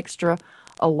those extra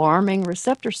alarming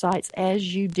receptor sites.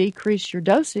 As you decrease your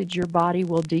dosage, your body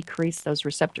will decrease those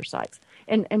receptor sites.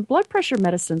 And blood pressure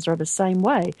medicines are the same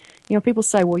way. People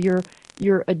say, well, you're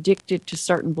addicted to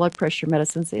certain blood pressure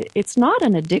medicines. It's not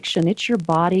an addiction. It's your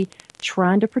body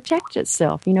trying to protect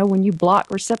itself. When you block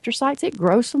receptor sites, it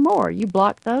grows some more. You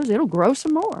block those, it'll grow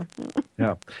some more.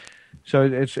 Yeah. So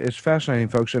it's fascinating,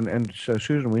 folks. And so,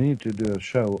 Susan, we need to do a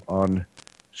show on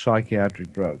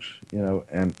psychiatric drugs,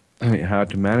 and how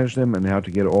to manage them and how to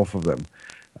get off of them,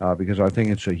 because I think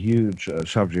it's a huge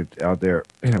subject out there,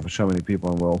 for so many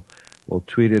people, and we'll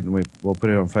tweet it and we'll put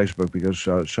it on Facebook, because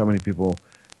so many people,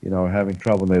 are having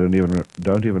trouble and they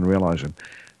don't even realize it.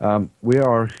 We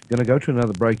are going to go to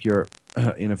another break here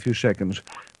in a few seconds,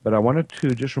 but I wanted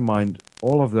to just remind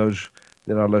all of those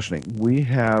that are listening, we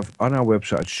have on our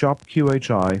website, Shop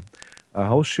QHI, a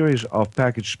whole series of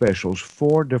package specials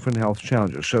for different health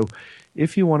challenges. So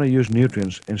if you want to use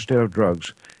nutrients instead of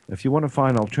drugs, if you want to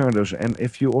find alternatives, and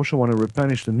if you also want to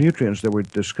replenish the nutrients that we're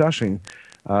discussing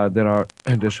that are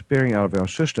disappearing out of your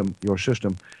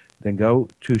system, then go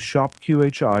to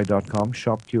shopqhi.com,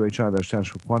 shopqhi, that stands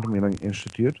for Quantum Healing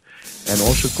Institute, and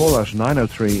also call us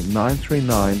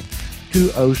 903-939-2069,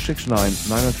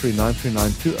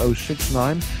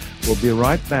 903-939-2069. We'll be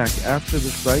right back after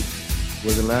this break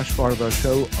with the last part of our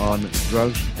show on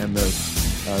drugs and the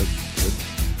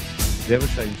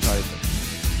devastating side effects.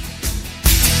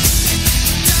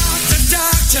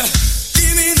 Doctor,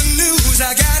 give me the news.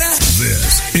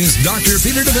 This is Dr.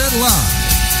 Peter DeVette Live.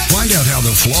 Find out how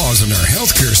the flaws in our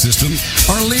healthcare system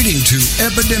are leading to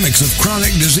epidemics of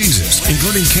chronic diseases,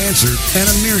 including cancer and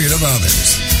a myriad of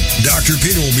others. Dr.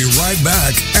 Peter will be right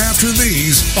back after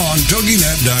these on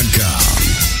TogiNet.com.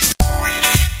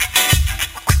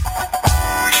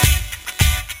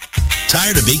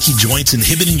 Tired of achy joints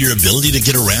inhibiting your ability to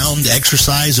get around,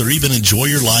 exercise, or even enjoy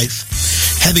your life?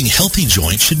 Having healthy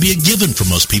joints should be a given for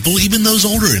most people, even those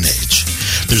older in age.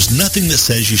 There's nothing that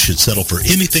says you should settle for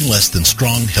anything less than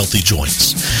strong, healthy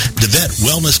joints. DeVette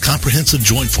Wellness Comprehensive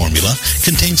Joint Formula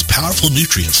contains powerful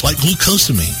nutrients like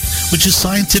glucosamine, which is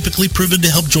scientifically proven to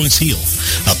help joints heal.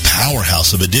 A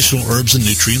powerhouse of additional herbs and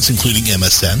nutrients including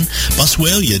MSM,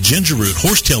 boswellia, ginger root,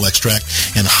 horsetail extract,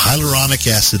 and hyaluronic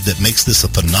acid that makes this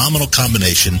a phenomenal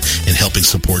combination in helping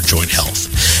support joint health.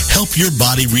 Help your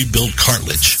body rebuild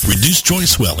cartilage, reduce joint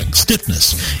swelling,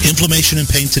 stiffness, inflammation, and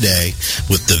pain today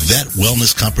with DeVette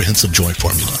Wellness Comprehensive Joint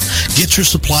Formula. Get your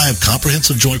supply of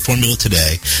Comprehensive Joint Formula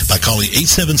today by calling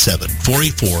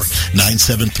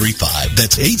 877-484-9735.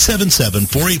 That's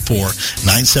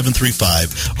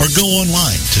 877-484-9735, or go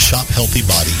online to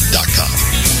shophealthybody.com.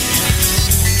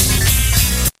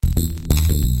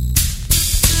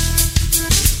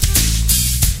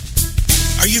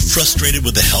 Are you frustrated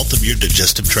with the health of your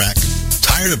digestive tract?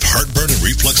 Tired of heartburn and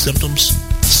reflux symptoms?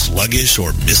 Sluggish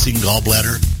or missing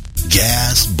gallbladder?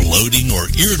 Gas, bloating, or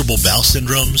irritable bowel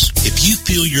syndromes? If you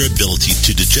feel your ability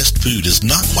to digest food is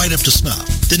not quite up to snuff,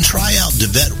 then try out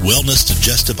DeVette Wellness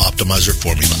Digestive Optimizer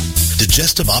Formula.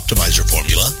 Digestive Optimizer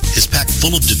Formula is packed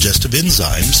full of digestive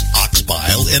enzymes, ox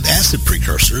bile, and acid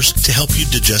precursors to help you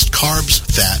digest carbs,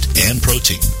 fat, and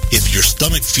protein. If your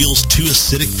stomach feels too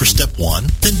acidic for step 1,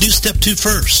 then do step 2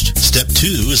 first. Step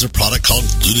 2 is a product called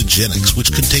Glutagenics,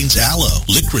 which contains aloe,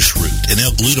 licorice root, and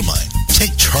L-glutamine.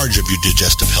 Take charge charge of your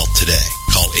digestive health today.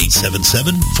 Call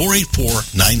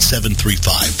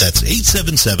 877-484-9735. That's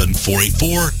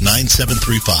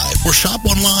 877-484-9735. Or shop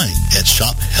online at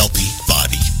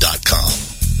shophealthybody.com.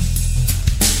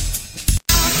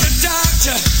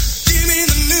 Doctor, give me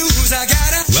the news.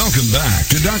 Welcome back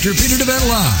to Dr. Peter DeVette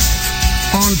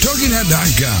Live on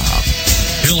TogiNet.com.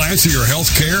 He'll answer your health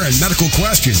care and medical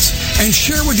questions and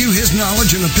share with you his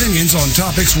knowledge and opinions on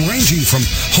topics ranging from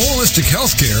holistic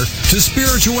health care to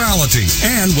spirituality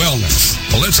and wellness.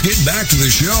 Well, let's get back to the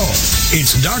show.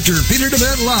 It's Dr. Peter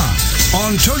DeVette Live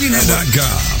on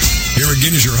TogiNet.com. Here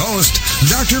again is your host,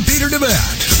 Dr. Peter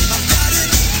DeVette.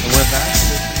 And we're back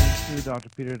listening to Dr.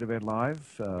 Peter DeVette Live.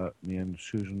 Me and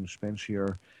Susan Spence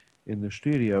here in the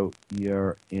studio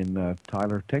here in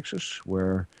Tyler, Texas,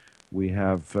 where we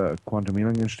have Quantum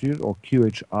Healing Institute, or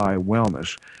QHI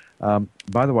Wellness.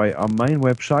 By the way, our main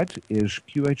website is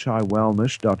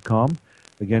QHIWellness.com.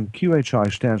 Again,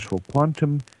 QHI stands for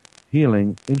Quantum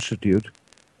Healing Institute,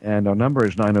 and our number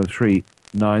is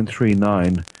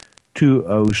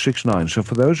 903-939-2069. So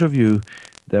for those of you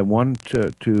that want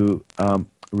to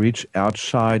reach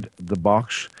outside the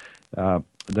box,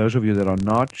 those of you that are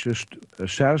not just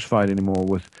satisfied anymore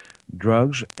with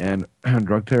drugs and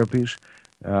drug therapies,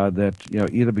 that,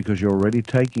 either because you're already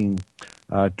taking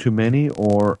too many,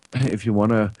 or if you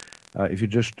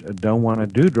just don't want to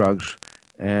do drugs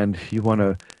and you want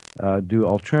to do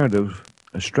alternative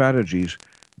strategies,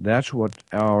 that's what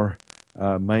our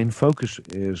main focus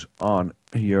is on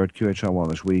here at QHI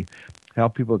Wellness. We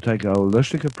help people take a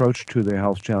holistic approach to their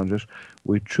health challenges.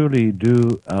 We truly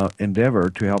do endeavor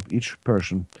to help each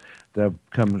person that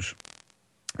comes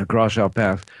across our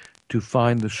path to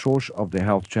find the source of their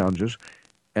health challenges.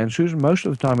 And Susan, most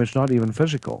of the time it's not even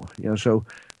physical. So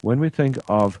when we think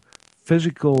of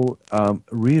physical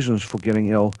reasons for getting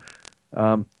ill,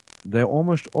 they're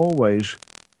almost always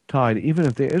tied, even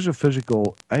if there is a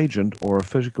physical agent or a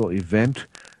physical event,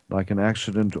 like an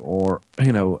accident or a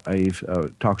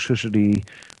toxicity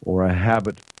or a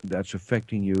habit that's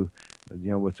affecting you,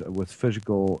 with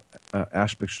physical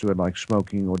aspects to it, like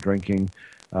smoking or drinking,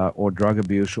 or drug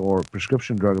abuse or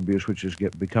prescription drug abuse, which is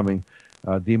becoming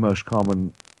the most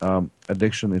common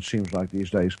addiction, it seems like,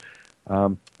 these days.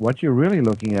 What you're really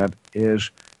looking at is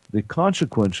the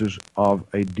consequences of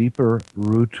a deeper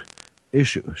root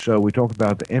issue. So we talk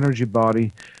about the energy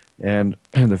body and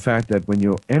the fact that when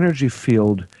your energy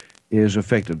field is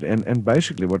affected, and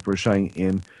basically what we're saying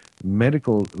in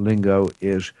medical lingo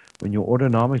is when your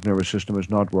autonomic nervous system is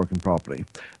not working properly.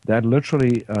 That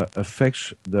literally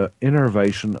affects the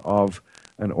innervation of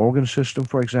an organ system,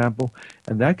 for example,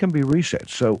 and that can be reset.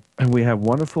 So we have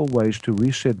wonderful ways to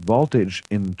reset voltage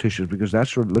in tissues, because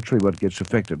that's literally what gets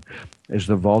affected, is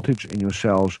the voltage in your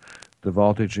cells, the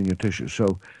voltage in your tissues.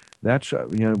 So that's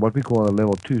what we call a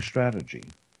level 2 strategy.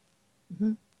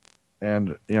 Mm-hmm.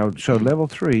 And so level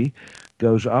 3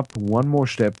 goes up one more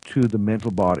step to the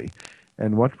mental body.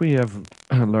 And what we have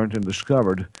learned and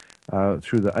discovered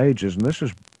through the ages, and this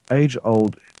is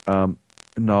age-old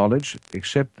knowledge,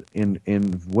 except in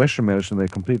Western medicine they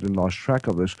completely lost track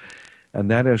of this,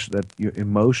 and that is that your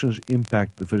emotions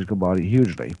impact the physical body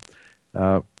hugely.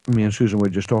 Me and Susan were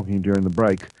just talking during the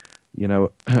break,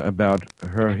 about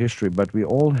her history, but we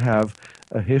all have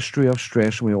a history of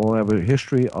stress, and we all have a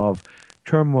history of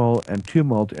turmoil and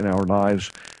tumult in our lives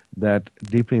that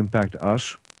deeply impact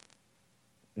us.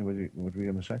 What were you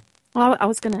going to say? Well, I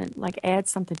was going to add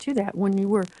something to that. When you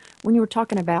were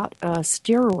talking about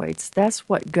steroids, that's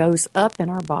what goes up in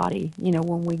our body.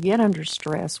 When we get under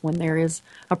stress, when there is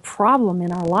a problem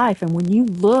in our life, and when you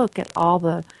look at all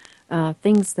the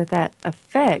things that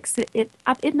affects,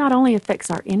 it not only affects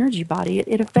our energy body,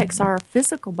 it affects our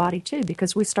physical body too,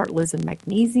 because we start losing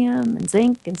magnesium and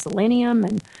zinc and selenium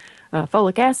and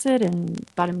folic acid and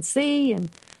vitamin C, and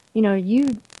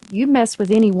you mess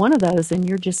with any one of those, and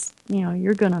you're just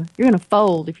you're gonna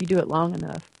fold if you do it long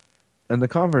enough. And the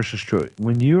converse is true.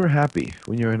 When you're happy,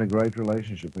 when you're in a great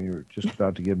relationship, when you're just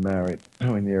about to get married,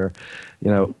 when you're,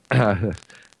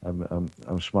 I'm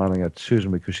smiling at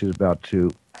Susan because she's about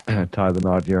to tie the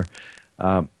knot here.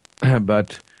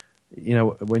 But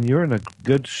when you're in a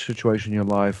good situation in your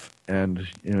life, and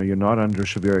you're not under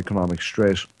severe economic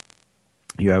stress,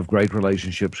 you have great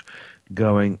relationships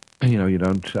going. You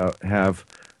don't have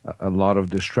a lot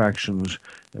of distractions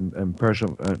in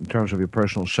terms of your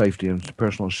personal safety and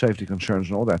personal safety concerns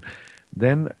and all that.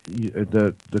 Then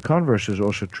the converse is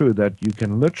also true, that you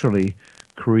can literally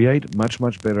create much,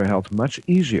 much better health much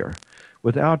easier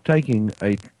without taking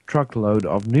a truckload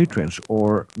of nutrients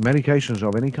or medications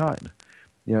of any kind.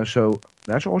 So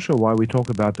that's also why we talk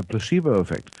about the placebo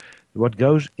effect. What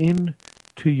goes into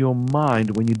to your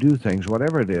mind when you do things,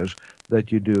 whatever it is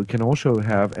that you do, can also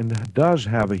have and does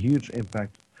have a huge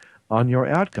impact on your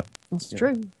outcome. That's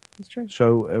true. That's true.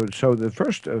 So the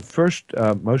first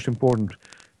most important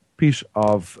piece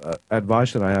of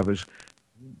advice that I have is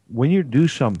when you do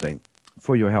something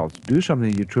for your health, do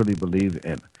something you truly believe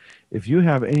in. If you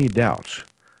have any doubts,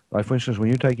 like for instance, when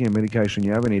you're taking a medication,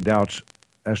 you have any doubts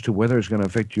as to whether it's going to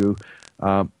affect you,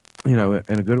 in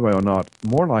a good way or not,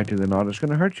 more likely than not, it's going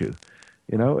to hurt you.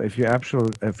 If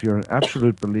you're an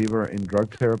absolute believer in drug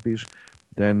therapies,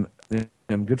 then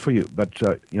good for you. But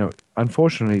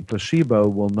unfortunately, placebo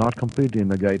will not completely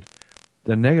negate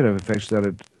the negative effects that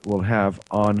it will have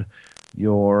on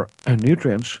your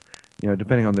nutrients,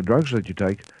 depending on the drugs that you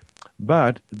take.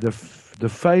 But the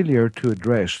failure to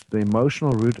address the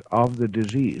emotional root of the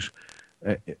disease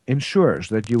ensures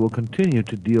that you will continue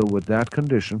to deal with that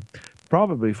condition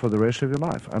probably for the rest of your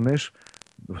life, unless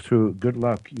through good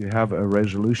luck you have a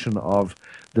resolution of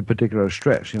the particular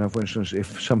stress. For instance,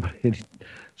 if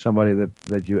somebody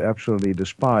that you absolutely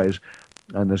despise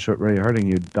and is really hurting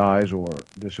you dies or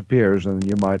disappears, then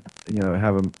you might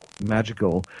have a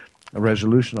magical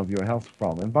resolution of your health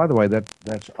problem. And by the way,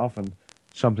 that's often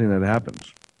something that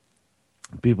happens.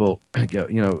 People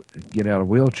get out of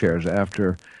wheelchairs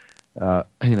after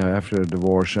after a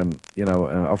divorce, and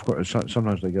of course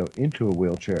sometimes they go into a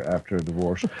wheelchair after a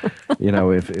divorce,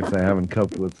 if they haven't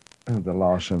coped with the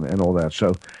loss and all that.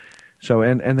 So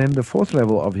and then the fourth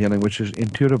level of healing, which is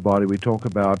intuitive body, we talk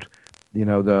about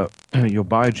your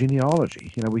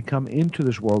biogenealogy. We come into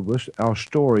this world with our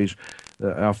stories,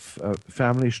 our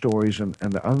family stories, and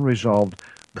the unresolved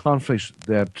conflicts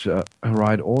that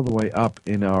ride all the way up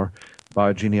in our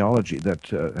biogenealogy that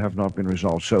have not been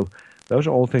resolved. So those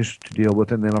are all things to deal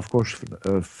with. And then, of course,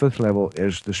 fifth level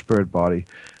is the spirit body,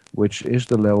 which is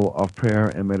the level of prayer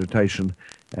and meditation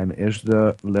and is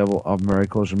the level of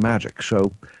miracles and magic.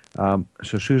 So,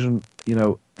 Susan,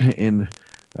 in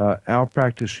our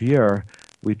practice here,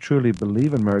 we truly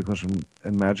believe in miracles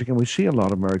and magic, and we see a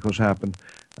lot of miracles happen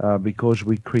because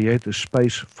we create the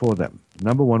space for them.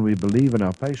 Number one, we believe in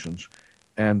our patients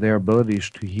and their abilities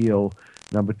to heal.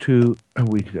 Number two,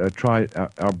 we try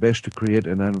our best to create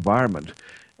an environment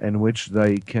in which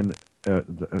they can,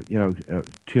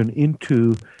 tune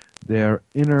into their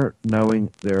inner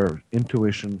knowing, their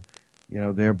intuition,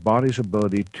 their body's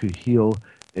ability to heal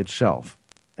itself.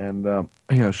 And,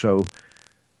 so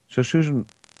Susan,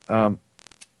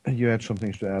 you had some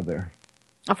things to add there.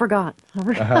 I forgot.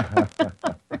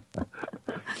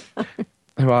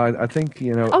 Well, I think,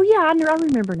 Oh, yeah, I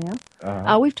remember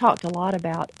now. We've talked a lot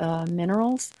about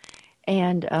minerals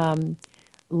and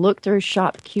look through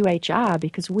Shop QHI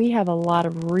because we have a lot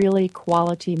of really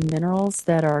quality minerals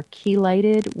that are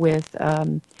chelated with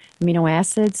amino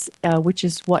acids, which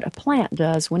is what a plant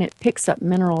does when it picks up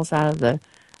minerals out of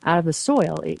the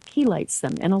soil. It chelates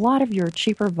them. And a lot of your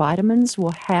cheaper vitamins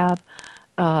will have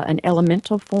an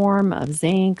elemental form of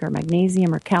zinc or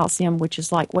magnesium or calcium, which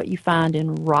is like what you find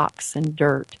in rocks and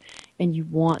dirt. And you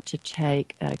want to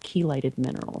take chelated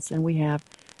minerals. And we have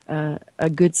a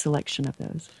good selection of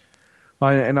those.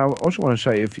 And I also want to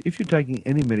say, if you're taking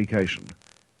any medication,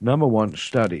 number one,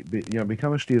 study.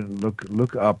 Become a student.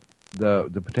 Look up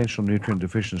the potential nutrient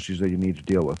deficiencies that you need to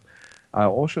deal with. I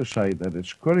also say that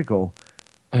it's critical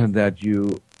that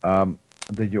you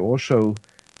also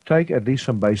take at least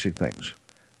some basic things.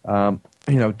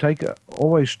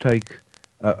 Always take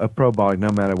a probiotic no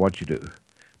matter what you do,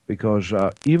 because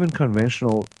even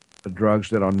conventional drugs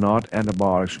that are not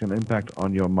antibiotics can impact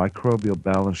on your microbial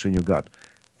balance in your gut.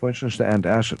 For instance, the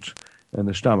antacids in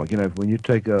the stomach. When you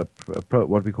take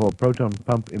what we call a proton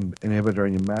pump inhibitor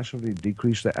and you massively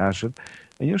decrease the acid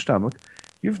in your stomach,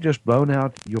 you've just blown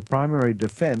out your primary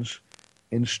defense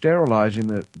in sterilizing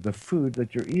the food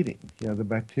that you're eating. The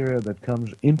bacteria that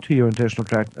comes into your intestinal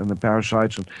tract and the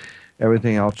parasites and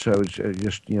everything else. So it's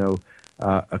just,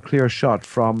 a clear shot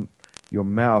from your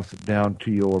mouth down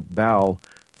to your bowel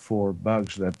for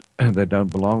bugs that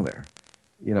don't belong there.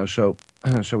 So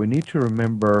we need to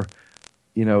remember,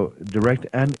 direct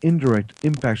and indirect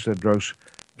impacts that drugs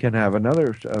can have.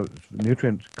 Another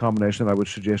nutrient combination that I would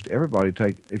suggest everybody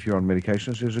take if you're on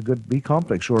medications is a good B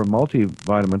complex or a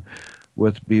multivitamin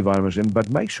with B vitamins in, but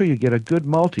make sure you get a good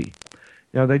multi.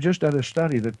 They just did a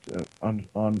study that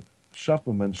on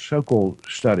supplements, so-called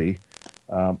study.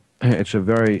 It's a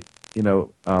very,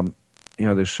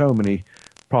 there's so many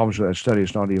problems with that study.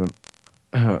 It's not even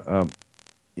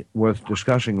worth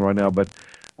discussing right now. But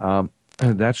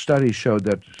that study showed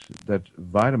that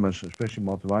vitamins, especially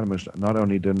multivitamins, not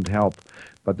only didn't help,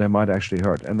 but they might actually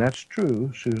hurt. And that's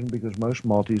true, Susan, because most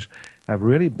multis have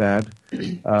really bad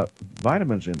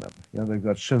vitamins in them. They've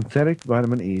got synthetic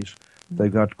vitamin E's,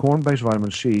 they've got corn-based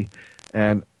vitamin C,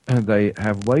 and they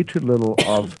have way too little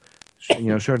of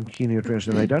certain key nutrients,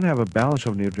 and they don't have a balance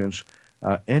of nutrients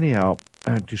anyhow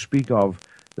to speak of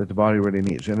that the body really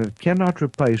needs. And it cannot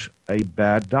replace a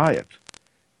bad diet.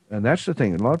 And that's the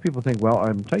thing. A lot of people think, well,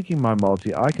 I'm taking my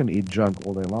multi, I can eat junk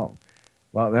all day long.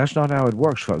 Well, that's not how it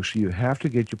works, folks. You have to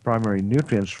get your primary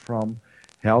nutrients from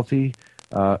healthy,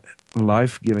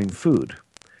 life-giving food.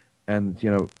 And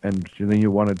then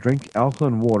you want to drink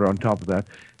alkaline water on top of that.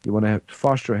 You want to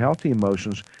foster healthy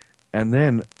emotions. And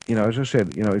then, as I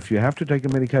said, if you have to take a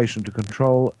medication to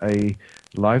control a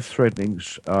life-threatening,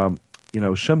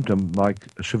 symptom like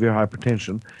severe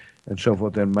hypertension and so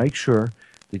forth, then make sure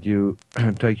that you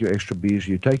take your extra Bs,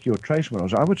 you take your trace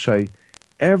minerals. I would say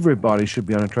everybody should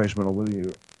be on a trace mineral, whether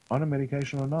you're on a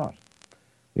medication or not.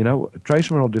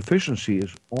 Trace mineral deficiency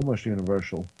is almost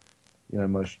universal, in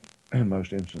most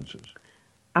instances.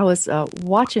 I was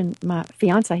watching my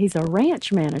fiance. He's a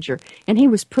ranch manager, and he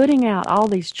was putting out all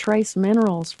these trace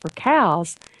minerals for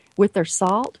cows with their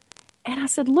salt. And I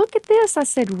said, look at this. I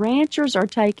said, ranchers are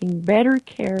taking better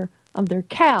care of their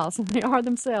cows than they are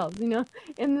themselves,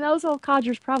 And those old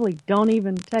codgers probably don't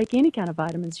even take any kind of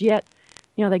vitamins yet.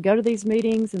 They go to these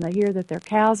meetings and they hear that their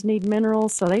cows need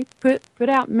minerals, so they put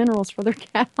out minerals for their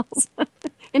cows.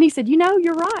 And he said,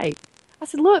 you're right. I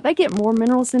said, look, they get more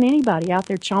minerals than anybody out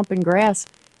there chomping grass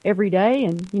every day,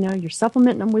 and, you're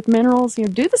supplementing them with minerals.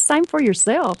 Do the same for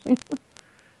yourself.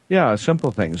 Yeah, simple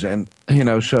things. And,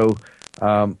 so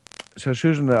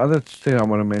Susan, the other thing I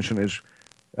want to mention is,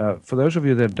 for those of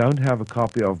you that don't have a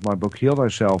copy of my book, Heal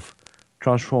Thyself,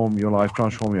 Transform Your Life,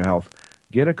 Transform Your Health,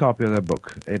 get a copy of that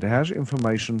book. It has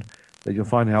information that you'll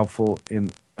find helpful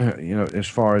in, as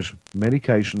far as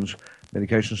medication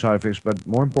side effects, but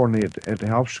more importantly, it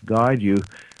helps guide you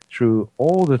through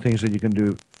all the things that you can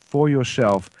do for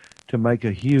yourself to make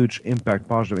a huge impact,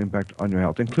 positive impact on your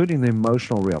health, including the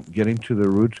emotional realm, getting to the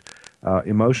root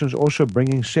emotions, also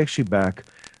bringing sexy back,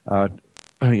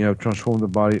 transform the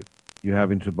body you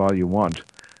have into the body you want,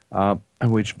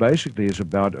 which basically is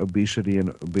about obesity and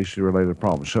obesity-related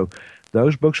problems. So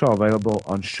those books are available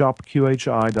on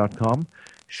shopqhi.com,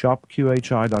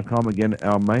 shopqhi.com. Again,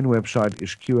 our main website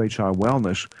is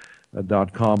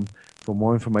qhiwellness.com for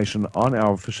more information on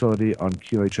our facility on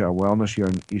QHI Wellness here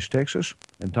in East Texas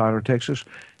and Tyler, Texas.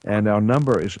 And our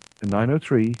number is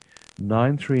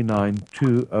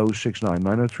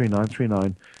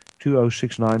 903-939-2069,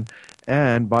 903-939-2069.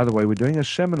 And, by the way, we're doing a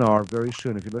seminar very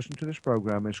soon. If you listen to this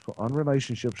program, it's on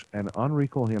relationships and on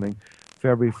recall healing,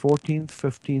 February 14th,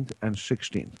 15th, and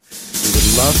 16th. We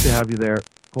would love to have you there.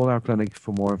 Call our clinic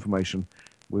for more information.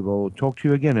 We will talk to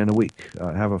you again in a week.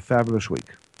 Have a fabulous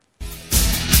week.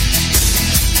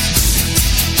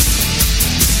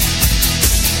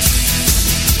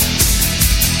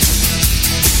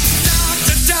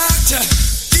 Doctor,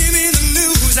 give me the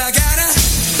news. I got a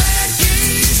bad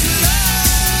case of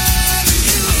loving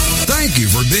you. Thank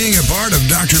you for being a part of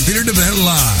Dr. Peter DeVette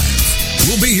Live.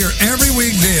 We'll be here every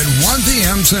weekday at 1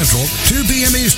 p.m. Central, 2 p.m. Eastern.